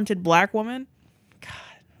talented black woman? God.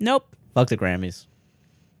 Nope. Fuck the Grammys.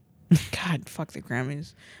 God, fuck the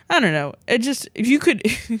Grammys. I don't know. It just, if you could,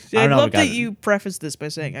 I'd love that you preface this by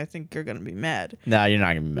saying, I think you're going to be mad. No, you're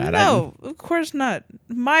not going to be mad. No, of course not.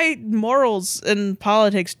 My morals and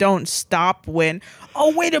politics don't stop when,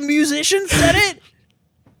 oh, wait, a musician said it?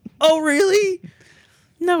 Oh, really?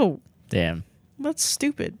 No. Damn. That's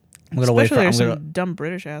stupid. I'm going to wait for some dumb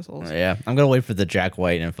British assholes. Yeah. I'm going to wait for the Jack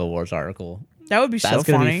White InfoWars article. That would be so funny. That's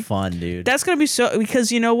going to be fun, dude. That's going to be so, because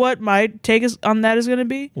you know what my take on that is going to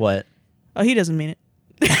be? What? Oh, he doesn't mean it.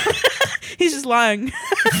 He's just lying.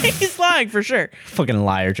 He's lying for sure. Fucking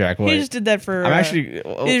liar, Jack White. He just did that for... I'm actually...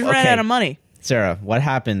 he just ran out of money. Sarah, what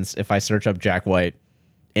happens if I search up Jack White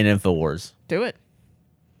in InfoWars? Do it.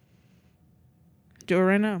 Do it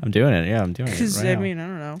right now. I'm doing it. Yeah, I'm doing it right now. I mean, I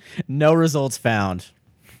don't know. No results found.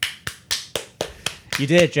 You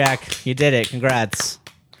did it, Jack. You did it. Congrats.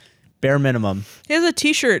 Bare minimum. He has a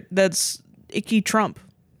t-shirt that's Icky Trump.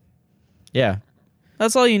 Yeah.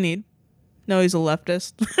 That's all you need. No, he's a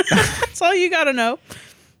leftist. That's all you gotta know.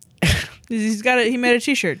 He made a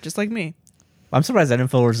t-shirt just like me. I'm surprised that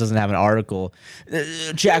InfoWars doesn't have an article.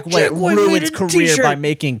 Jack White ruined his career by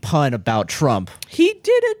making pun about Trump. He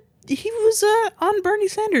did it. He was on Bernie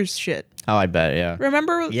Sanders shit. Oh, I bet, yeah.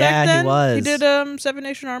 Remember back then? Yeah, he was. He did Seven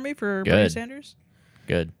Nation Army for Bernie Sanders.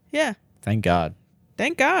 Good. Yeah. Thank God.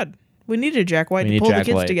 Thank God. We needed Jack White to pull the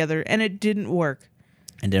kids together, and it didn't work.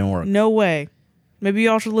 It didn't work. No way. Maybe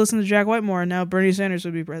y'all should listen to Jack White more, and now Bernie Sanders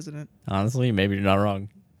would be president. Honestly, maybe you're not wrong.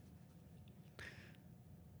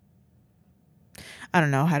 I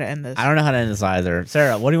don't know how to end this. I don't know how to end this either.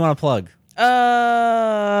 Sarah, what do you want to plug? It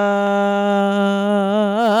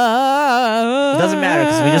doesn't matter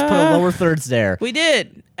because we just put a lower thirds there. We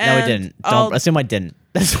did. No, we didn't. Don't assume I didn't.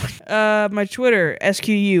 My Twitter,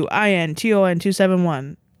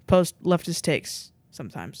 SQUINTON271. post leftist takes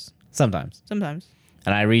sometimes. Sometimes.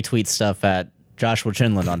 And I retweet stuff at Joshua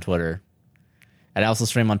Chinland on Twitter. And I also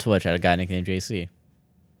stream on Twitch at a guy nicknamed JC.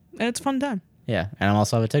 And it's a fun time. Yeah, and I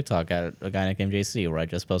also have a TikTok at a guy nicknamed JC where I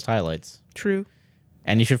just post highlights. True.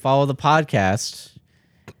 And you should follow the podcast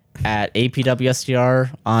at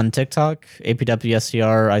APWSTR on TikTok,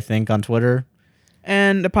 APWSTR, I think, on Twitter.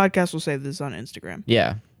 And the podcast will say this on Instagram.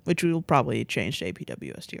 Yeah. Which we will probably change to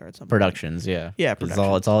APWSTR at some point. Productions, yeah. Yeah,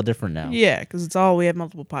 productions. It's all different now. Yeah, because we have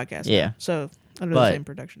multiple podcasts now. So, under the same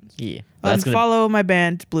productions. Yeah. Follow my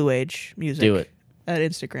band, Blue Age Music. Do it. At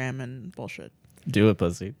Instagram and bullshit. Do it,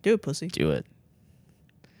 pussy. Do it, pussy. Do it.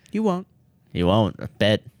 You won't. You won't.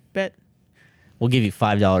 Bet. We'll give you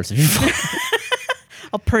 $5 if you follow.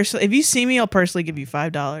 If you see me, I'll personally give you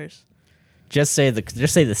 $5. Just say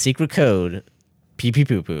the secret code, pee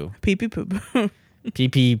poo poo. Pee poo poo.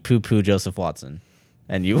 Pee poo poo Joseph Watson,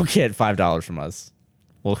 and you will get $5 from us.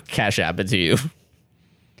 We'll cash app it to you.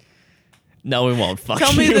 No, we won't. Fuck you.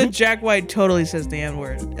 Tell me that Jack White totally says the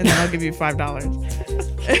N-word, and then I'll give you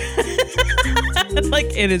 $5.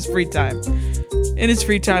 Like in his free time.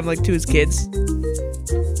 Like to his kids.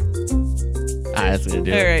 All right, that's gonna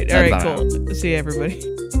do it. All right, cool. See you, everybody.